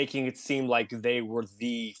making it seem like they were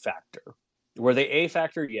the factor. Were they a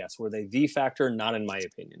factor? Yes. Were they the factor? Not in my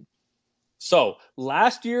opinion. So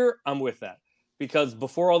last year, I'm with that because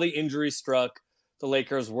before all the injuries struck, the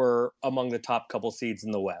Lakers were among the top couple seeds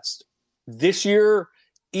in the West. This year,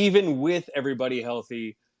 even with everybody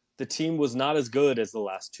healthy, the team was not as good as the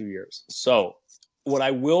last 2 years. So what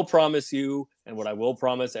I will promise you and what I will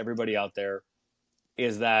promise everybody out there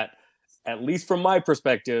is that, at least from my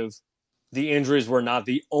perspective, the injuries were not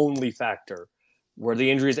the only factor. Were the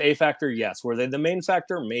injuries a factor? Yes. Were they the main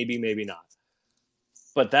factor? Maybe, maybe not.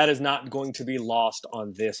 But that is not going to be lost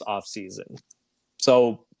on this offseason.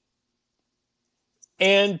 So,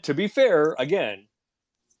 and to be fair, again,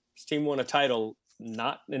 this team won a title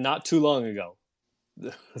not too long ago.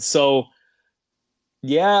 So,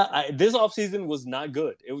 yeah, this offseason was not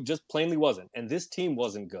good. It just plainly wasn't. And this team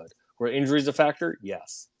wasn't good. Were injuries a factor?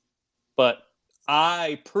 Yes. But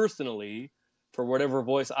I personally, for whatever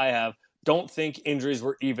voice I have, don't think injuries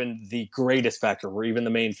were even the greatest factor, were even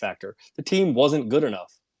the main factor. The team wasn't good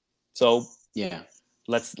enough. So, yeah,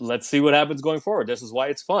 let's see what happens going forward. This is why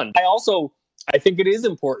it's fun. I think it is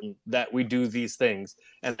important that we do these things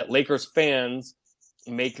and that Lakers fans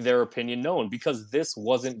make their opinion known because this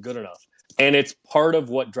wasn't good enough. And it's part of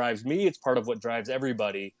what drives me. It's part of what drives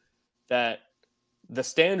everybody, that the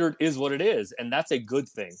standard is what it is. And that's a good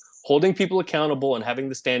thing. Holding people accountable and having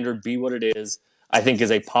the standard be what it is, I think,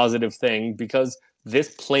 is a positive thing because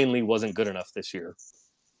this plainly wasn't good enough this year.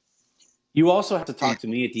 You also have to talk to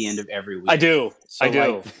me at the end of every week. I do. So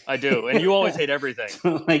I do. And you always hate everything.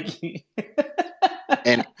 So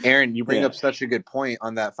And Aaron, you bring up such a good point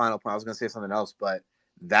on that final point. I was going to say something else, but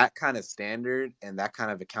that kind of standard and that kind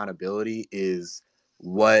of accountability is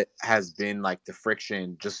what has been like the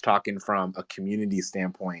friction, just talking from a community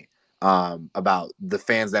standpoint, about the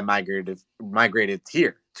fans that migrated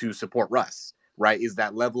here to support Russ, right? Is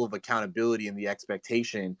that level of accountability and the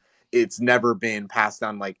expectation. It's never been passed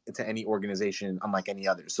down like to any organization unlike any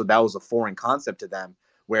other. So that was a foreign concept to them,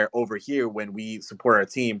 where over here, when we support our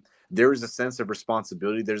team, there is a sense of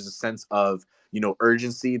responsibility. There's a sense of,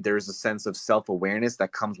 urgency. There's a sense of self-awareness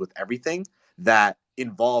that comes with everything that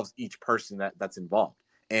involves each person that's involved.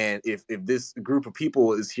 And if this group of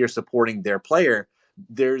people is here supporting their player,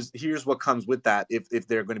 here's what comes with that if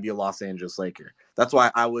they're going to be a Los Angeles Laker. That's why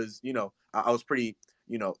I was, I was pretty,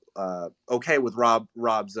 okay with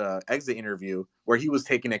Rob's exit interview, where he was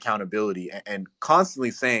taking accountability and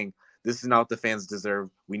constantly saying, this is not what the fans deserve.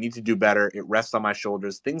 We need to do better. It rests on my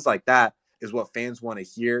shoulders. Things like that is what fans want to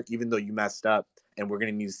hear, even though you messed up and we're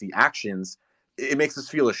going to need to see actions. It makes us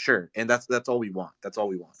feel assured. And that's all we want. That's all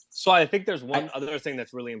we want. So I think there's one other thing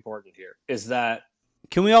that's really important here is that.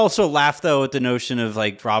 Can we also laugh, though, at the notion of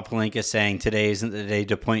like Rob Pelinka saying today isn't the day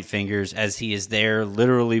to point fingers, as he is there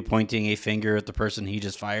literally pointing a finger at the person he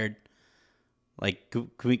just fired? Like, can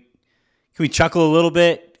we chuckle a little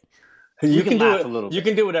bit? You can do laugh it. a little bit. You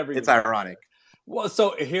can do whatever. It's ironic. Well,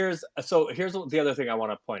 so here's the other thing I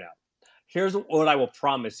want to point out. Here's what I will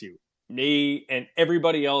promise you. Me and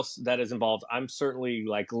everybody else that is involved, I'm certainly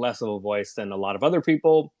like less of a voice than a lot of other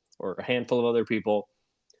people or a handful of other people.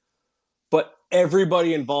 But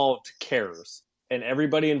everybody involved cares, and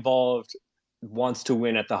everybody involved wants to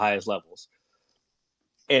win at the highest levels.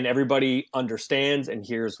 And everybody understands and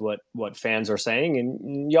hears what fans are saying,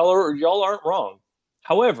 and y'all aren't wrong.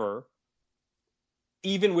 However,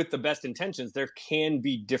 even with the best intentions, there can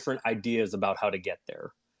be different ideas about how to get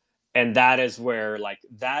there. And that is where, like,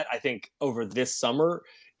 that I think over this summer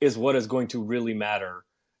is what is going to really matter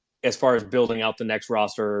as far as building out the next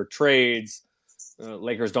roster, trades.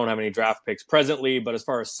 Lakers don't have any draft picks presently, but as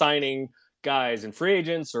far as signing guys and free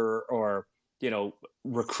agents or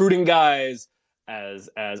recruiting guys as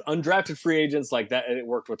undrafted free agents like that, it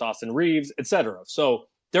worked with Austin Reeves, etc. So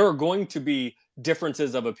there are going to be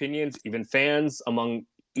differences of opinions. Even fans among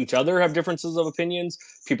each other have differences of opinions.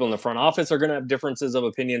 People in the front office are going to have differences of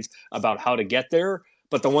opinions about how to get there.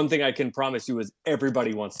 But the one thing I can promise you is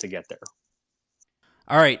everybody wants to get there.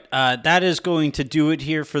 All right, that is going to do it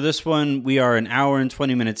here for this one. We are an hour and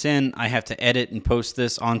 20 minutes in. I have to edit and post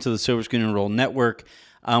this onto the Silver Screen and Roll Network,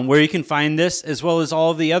 where you can find this as well as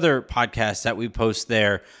all of the other podcasts that we post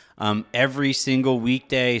there. every single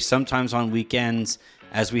weekday, sometimes on weekends,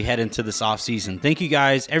 as we head into this off season. Thank you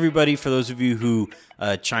guys, everybody, for those of you who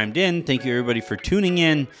chimed in. Thank you, everybody, for tuning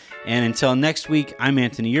in. And until next week, I'm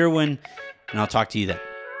Anthony Irwin, and I'll talk to you then.